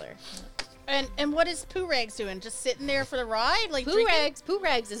 1 bailer. And what is Pooh Rags doing? Just sitting there for the ride, like Pooh drinking?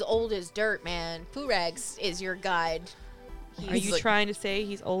 Rags is old as dirt, man. Pooh Rags is your guide. Are you trying to say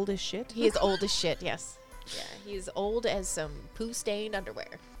he's old as shit? He is old as shit, yes. Yeah, he's old as some poo-stained underwear.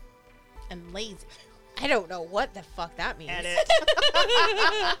 and lazy. I don't know what the fuck that means. Edit.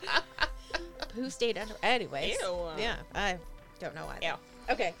 Poo-stained underwear. Anyways. Ew. Yeah, I don't know either. Ew.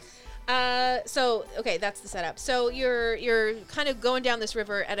 Okay. Okay, that's the setup. So you're kind of going down this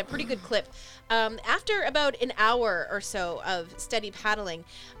river at a pretty good clip. After about an hour or so of steady paddling,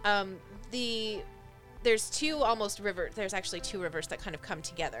 there's there's actually 2 rivers that kind of come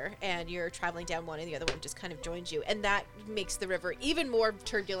together, and you're traveling down one and the other one just kind of joins you, and that makes the river even more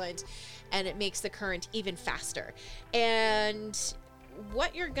turbulent, and it makes the current even faster. And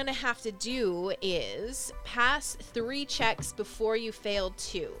what you're gonna have to do is pass 3 checks before you fail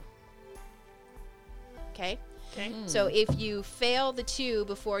 2. Okay? Okay. So if you fail the 2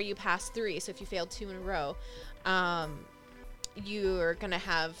 before you pass 3, so if you fail 2 in a row, you're gonna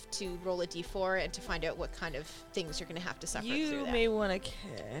have to roll a d4 and to find out what kind of things you're gonna have to suffer through You that. may want to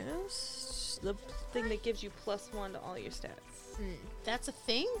cast the thing that gives you +1 to all your stats. That's a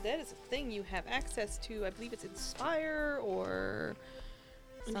thing? That is a thing you have access to. I believe it's Inspire or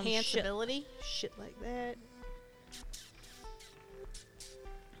some Enhance shit, ability? shit like that.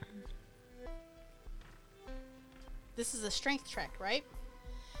 This is a strength check, right?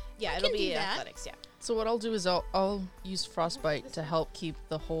 Yeah, I it'll can be do that. athletics. Yeah. So what I'll do is I'll use Frostbite to help keep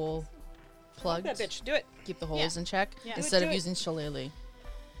the hole plugged, That bitch, do it. keep the holes in check Yeah. instead Do of it. using Shillelagh.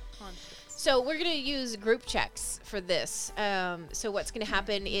 So we're gonna use group checks for this. So what's gonna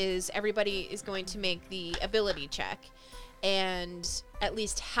happen is everybody is going to make the ability check, and at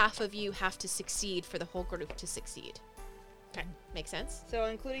least half of you have to succeed for the whole group to succeed. Okay. Make sense? So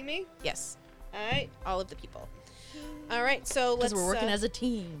including me. Yes. All right. All of the people. All right. So Because let's. we're working as a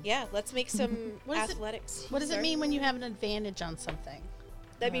team. Yeah. Let's make some What is it- athletics. What does it mean when you have an advantage on something?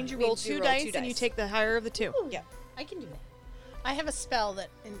 That means you Means roll you 2 roll dice 2 and you dice. take the higher of the 2. Yeah. I can do that. I have a spell that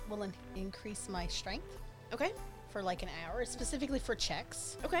will increase my strength Okay. for like an hour, specifically for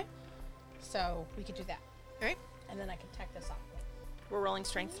checks. Okay. So we could do that. All right. And then I can tech this off. We're rolling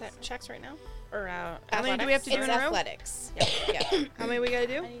strength checks right now? Or How many do we have to do It's in a row? athletics. Yeah. Yeah. How many we gotta I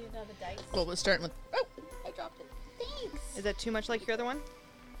do? need another dice. Well, we're starting with. Oh, I dropped it. Thanks. Is that too much like your other one?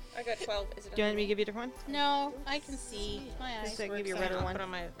 I got 12. Is it Do you want me to give you a different one? No, I can see. My eyes Just to work give you a fine. redder I'll one. put on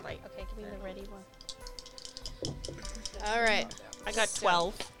my light. Okay, give me the ready one. All right. I got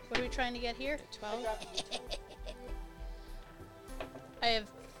 12. What are we trying to get here? 12? I have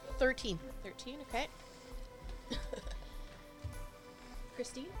 13. 13. Okay.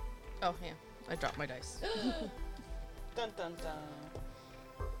 Christine. oh yeah, I dropped my dice. Dun dun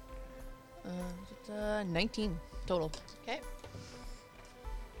dun. 19 total. Okay.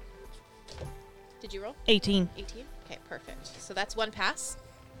 Did you roll? 18. 18. Okay, perfect. So that's one pass.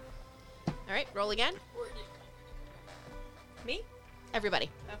 All right, roll again. Me? Everybody.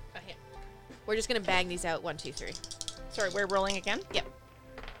 Oh, okay. We're just gonna bang these out. 1, 2, 3. Sorry, we're rolling again? Yep.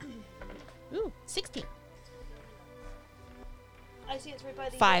 Ooh, 16. I see it's right by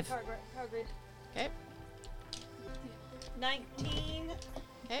the 5. power grid. Okay. 19.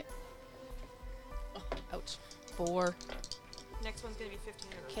 Okay. Ouch. 4. Next one's gonna be 15.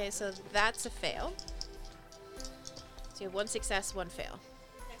 Okay, so that's a fail. So you have 1 success, 1 fail.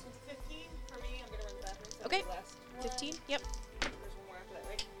 Next one's 15 for me. I'm gonna run the bathroom. So Okay. the last 15. Yep. There's one more after that,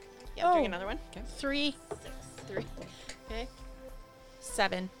 right? Yep. Doing another one? 3. 3. Okay.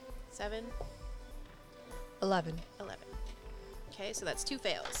 7. 7. 11. 11. Okay, so that's 2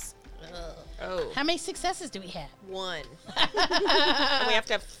 fails. Oh. How many successes do we have? 1. And we have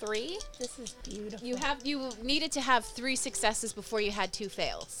to have 3? This is beautiful. You needed to have 3 successes before you had 2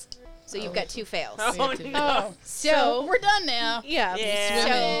 fails. So you've got 2 fails. Oh, to- no. Oh, So we're done now. yeah. Yeah.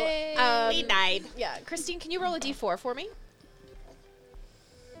 So We died. yeah, Christine, can you roll a d4 for me?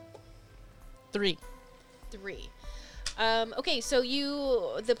 3. 3. Okay, so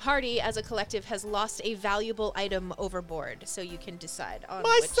the party as a collective has lost a valuable item overboard, so you can decide on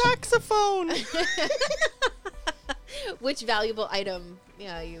saxophone! which valuable item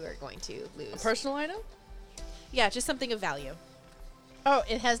you are going to lose. Personal item? Yeah, just something of value. Oh,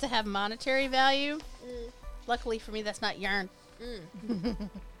 it has to have monetary value? Luckily for me, that's not yarn.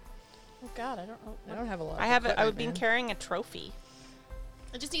 Oh, God, I don't know. I don't have a lot. I of have. I've equipment, been man. carrying a trophy.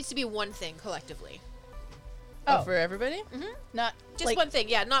 It just needs to be one thing collectively. Oh, Oh. for everybody? Not Just like, one thing,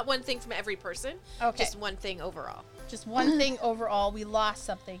 yeah, not one thing from every person. Okay. Just one thing overall. just one thing overall. We lost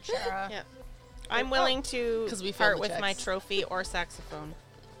something, Shara. Yeah. I'm willing to 'Cause we part failed the with my checks. trophy or saxophone.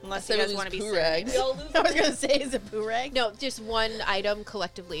 Unless I you said guys it want to was be poo silly. rags. I was gonna say, is it poo rag? No, just one item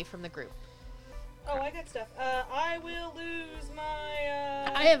collectively from the group. Oh, I got stuff. I will lose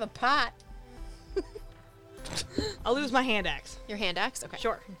my. I have a pot. I'll lose my hand axe. Your hand axe? Okay.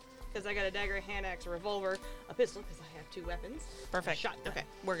 Sure. Because I got a dagger, a hand axe, a revolver, a pistol, because I have 2 weapons. Perfect. Shotgun. Okay.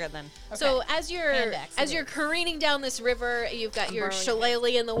 We're good then. So as you're Hand axe it you're careening down this river, you've got your borrowing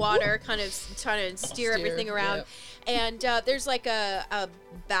shillelagh in the water, kind of trying to steer everything around, yep. and there's like a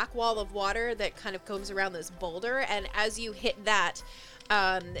back wall of water that kind of comes around this boulder, and as you hit that,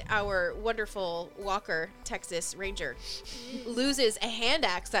 our wonderful Walker, Texas Ranger, loses a hand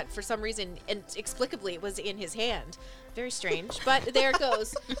axe that for some reason inexplicably was in his hand. Very strange, but there it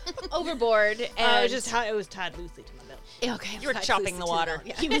goes overboard, and It was tied loosely to my belt. okay, You were that's chopping the loose to water. belt,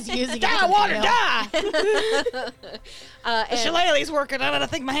 yeah. He was using it. Die, to water, kill. die! The The shillelagh's working on it. I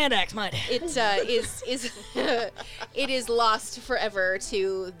think my hand axe might. It is it is lost forever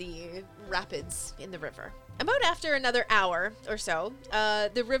to the rapids in the river. About after another hour or so,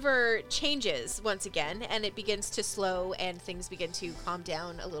 the river changes once again, and it begins to slow, and things begin to calm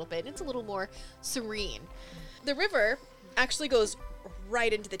down a little bit. It's a little more serene. The river actually goes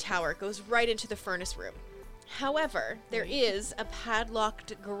right into the tower. It goes right into the furnace room. However, there is a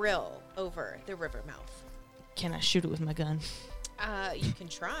padlocked grill over the river mouth. Can I shoot it with my gun? You can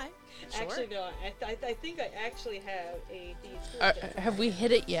try. Sure. Actually, no. I think I actually have a Have we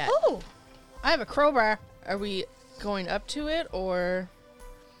hit it yet? Oh, I have a crowbar. Are we going up to it or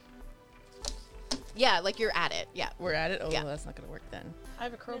Yeah, like you're at it. Yeah. we're at it? Oh, Yeah. that's not going to work then. I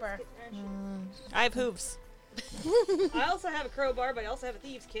have a crowbar. I have hooves. I also have a crowbar, but I also have a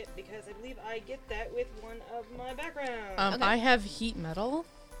thieves kit because I believe I get that with one of my backgrounds. Okay. I have heat metal,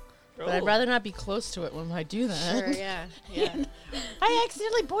 but I'd Ooh. rather not be close to it when I do that. Sure, yeah. Yeah. I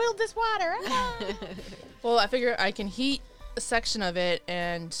accidentally boiled this water. Well, I figure I can heat a section of it,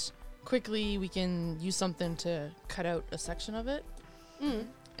 and quickly we can use something to cut out a section of it,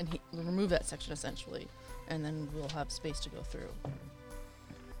 and remove that section essentially, and then we'll have space to go through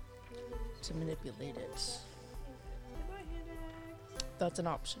to manipulate it. That's an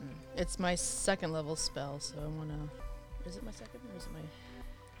option. It's my 2nd level spell, so I wanna. Is it my 2nd or is it my?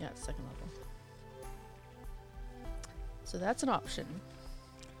 Yeah, it's 2nd level. So that's an option.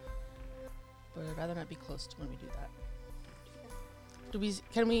 But I'd rather not be close to when we do that.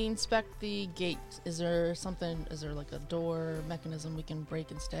 Can we inspect the gate? Is there like a door mechanism we can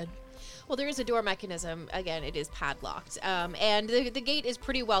break instead? Well, there is a door mechanism. Again, it is padlocked. And the gate is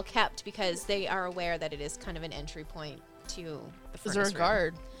pretty well kept because they are aware that it is kind of an entry point to the furnace Is there a room.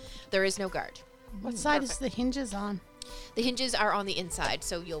 guard? There is no guard. What side is the hinges on? The hinges are on the inside,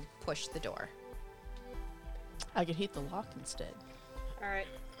 so you'll push the door. I could heat the lock instead. All right,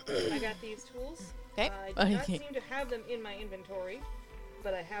 I got these tools. Okay. I do not seem to have them in my inventory,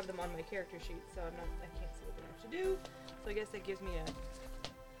 but I have them on my character sheet, so I can't see what they have to do. So I guess that gives me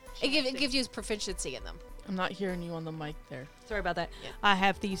a. It gives you proficiency in them. I'm not hearing you on the mic there. Sorry about that. Yeah. I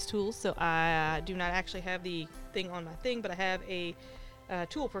have these tools, so I do not actually have the thing on my thing, but I have a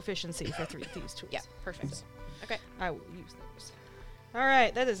tool proficiency for 3 of these tools. Yeah, perfect. Okay. I will use those. All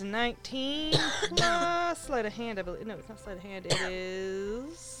right, that is 19 plus sleight of hand. I believe. No, it's not sleight of hand. It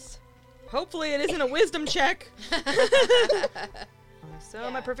is. Hopefully, it isn't a wisdom check.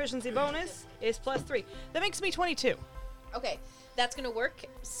 So my proficiency bonus is plus 3. That makes me 22. Okay, that's gonna work.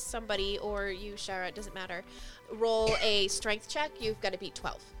 Somebody or you, Shara, it doesn't matter. Roll a strength check. You've got to beat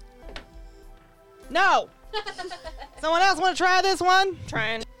 12. No. Someone else want to try this one?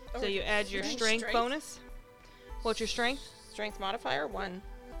 Trying. So you add your strength bonus. What's your strength? Strength modifier 1.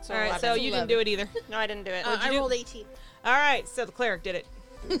 So All right, 11. so you didn't do it either. No, I didn't do it. I rolled 18. All right, so the cleric did it.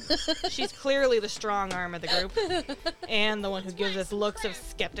 She's clearly the strong arm of the group and the one who gives us looks of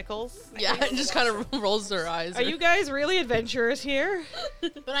skepticals. Yeah, and just kind of rolls their eyes. Are you guys really adventurers here?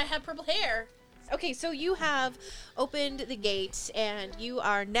 But I have purple hair. Okay, so you have opened the gate and you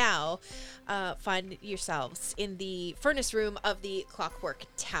are now find yourselves in the furnace room of the Clockwork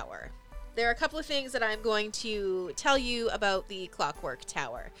Tower. There are a couple of things that I'm going to tell you about the Clockwork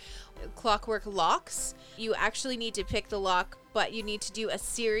Tower. Clockwork locks. You actually need to pick the lock, but you need to do a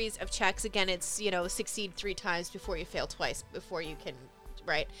series of checks. Again, it's, succeed 3 times before you fail twice before you can,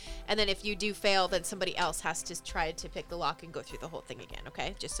 right? And then if you do fail, then somebody else has to try to pick the lock and go through the whole thing again,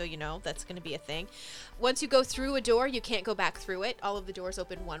 okay? Just so you know, that's going to be a thing. Once you go through a door, you can't go back through it. All of the doors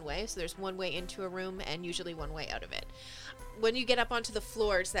open one way, so there's one way into a room and usually one way out of it. When you get up onto the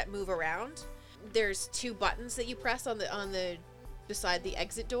floors that move around, there's 2 buttons that you press on the beside the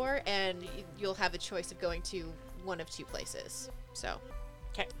exit door, and you'll have a choice of going to one of 2 places. So,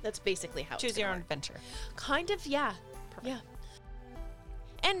 Okay. that's basically how Choose it's your gonna own work. adventure. Kind of, yeah. Yeah.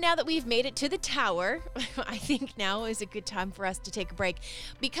 And now that we've made it to the tower, I think now is a good time for us to take a break.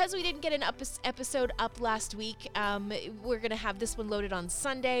 Because we didn't get an episode up last week, we're going to have this one loaded on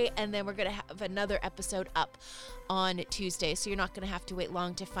Sunday, and then we're going to have another episode up on Tuesday. So you're not going to have to wait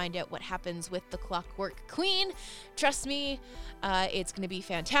long to find out what happens with the Clockwork Queen. Trust me, it's going to be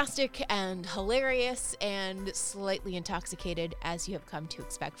fantastic and hilarious and slightly intoxicated, as you have come to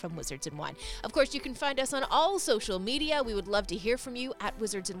expect from Wizards and Wine. Of course, you can find us on all social media. We would love to hear from you at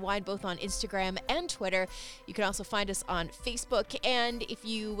Wizards and Wine, both on Instagram and Twitter. You can also find us on Facebook. And if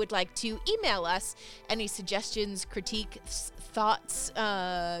you would like to email us any suggestions, critiques, thoughts,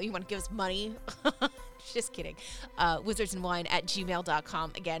 you want to give us money, just kidding.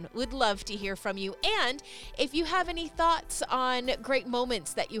 wizardsandwine@gmail.com. Again, would love to hear from you. And if you have any thoughts on great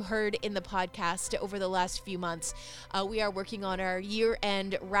moments that you heard in the podcast over the last few months, we are working on our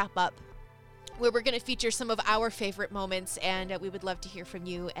year-end wrap-up, where we're going to feature some of our favorite moments, and we would love to hear from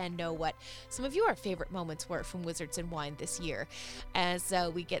you and know what some of your favorite moments were from Wizards and Wine this year, as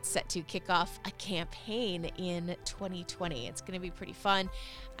we get set to kick off a campaign in 2020. It's going to be pretty fun,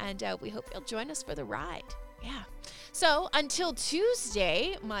 and we hope you'll join us for the ride. Yeah. So until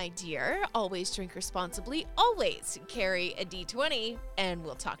Tuesday, my dear, always drink responsibly, always carry a D20, and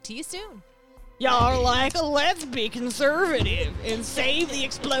we'll talk to you soon. Y'all are like, let's be conservative and save the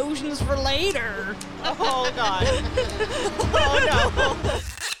explosions for later. Oh, God.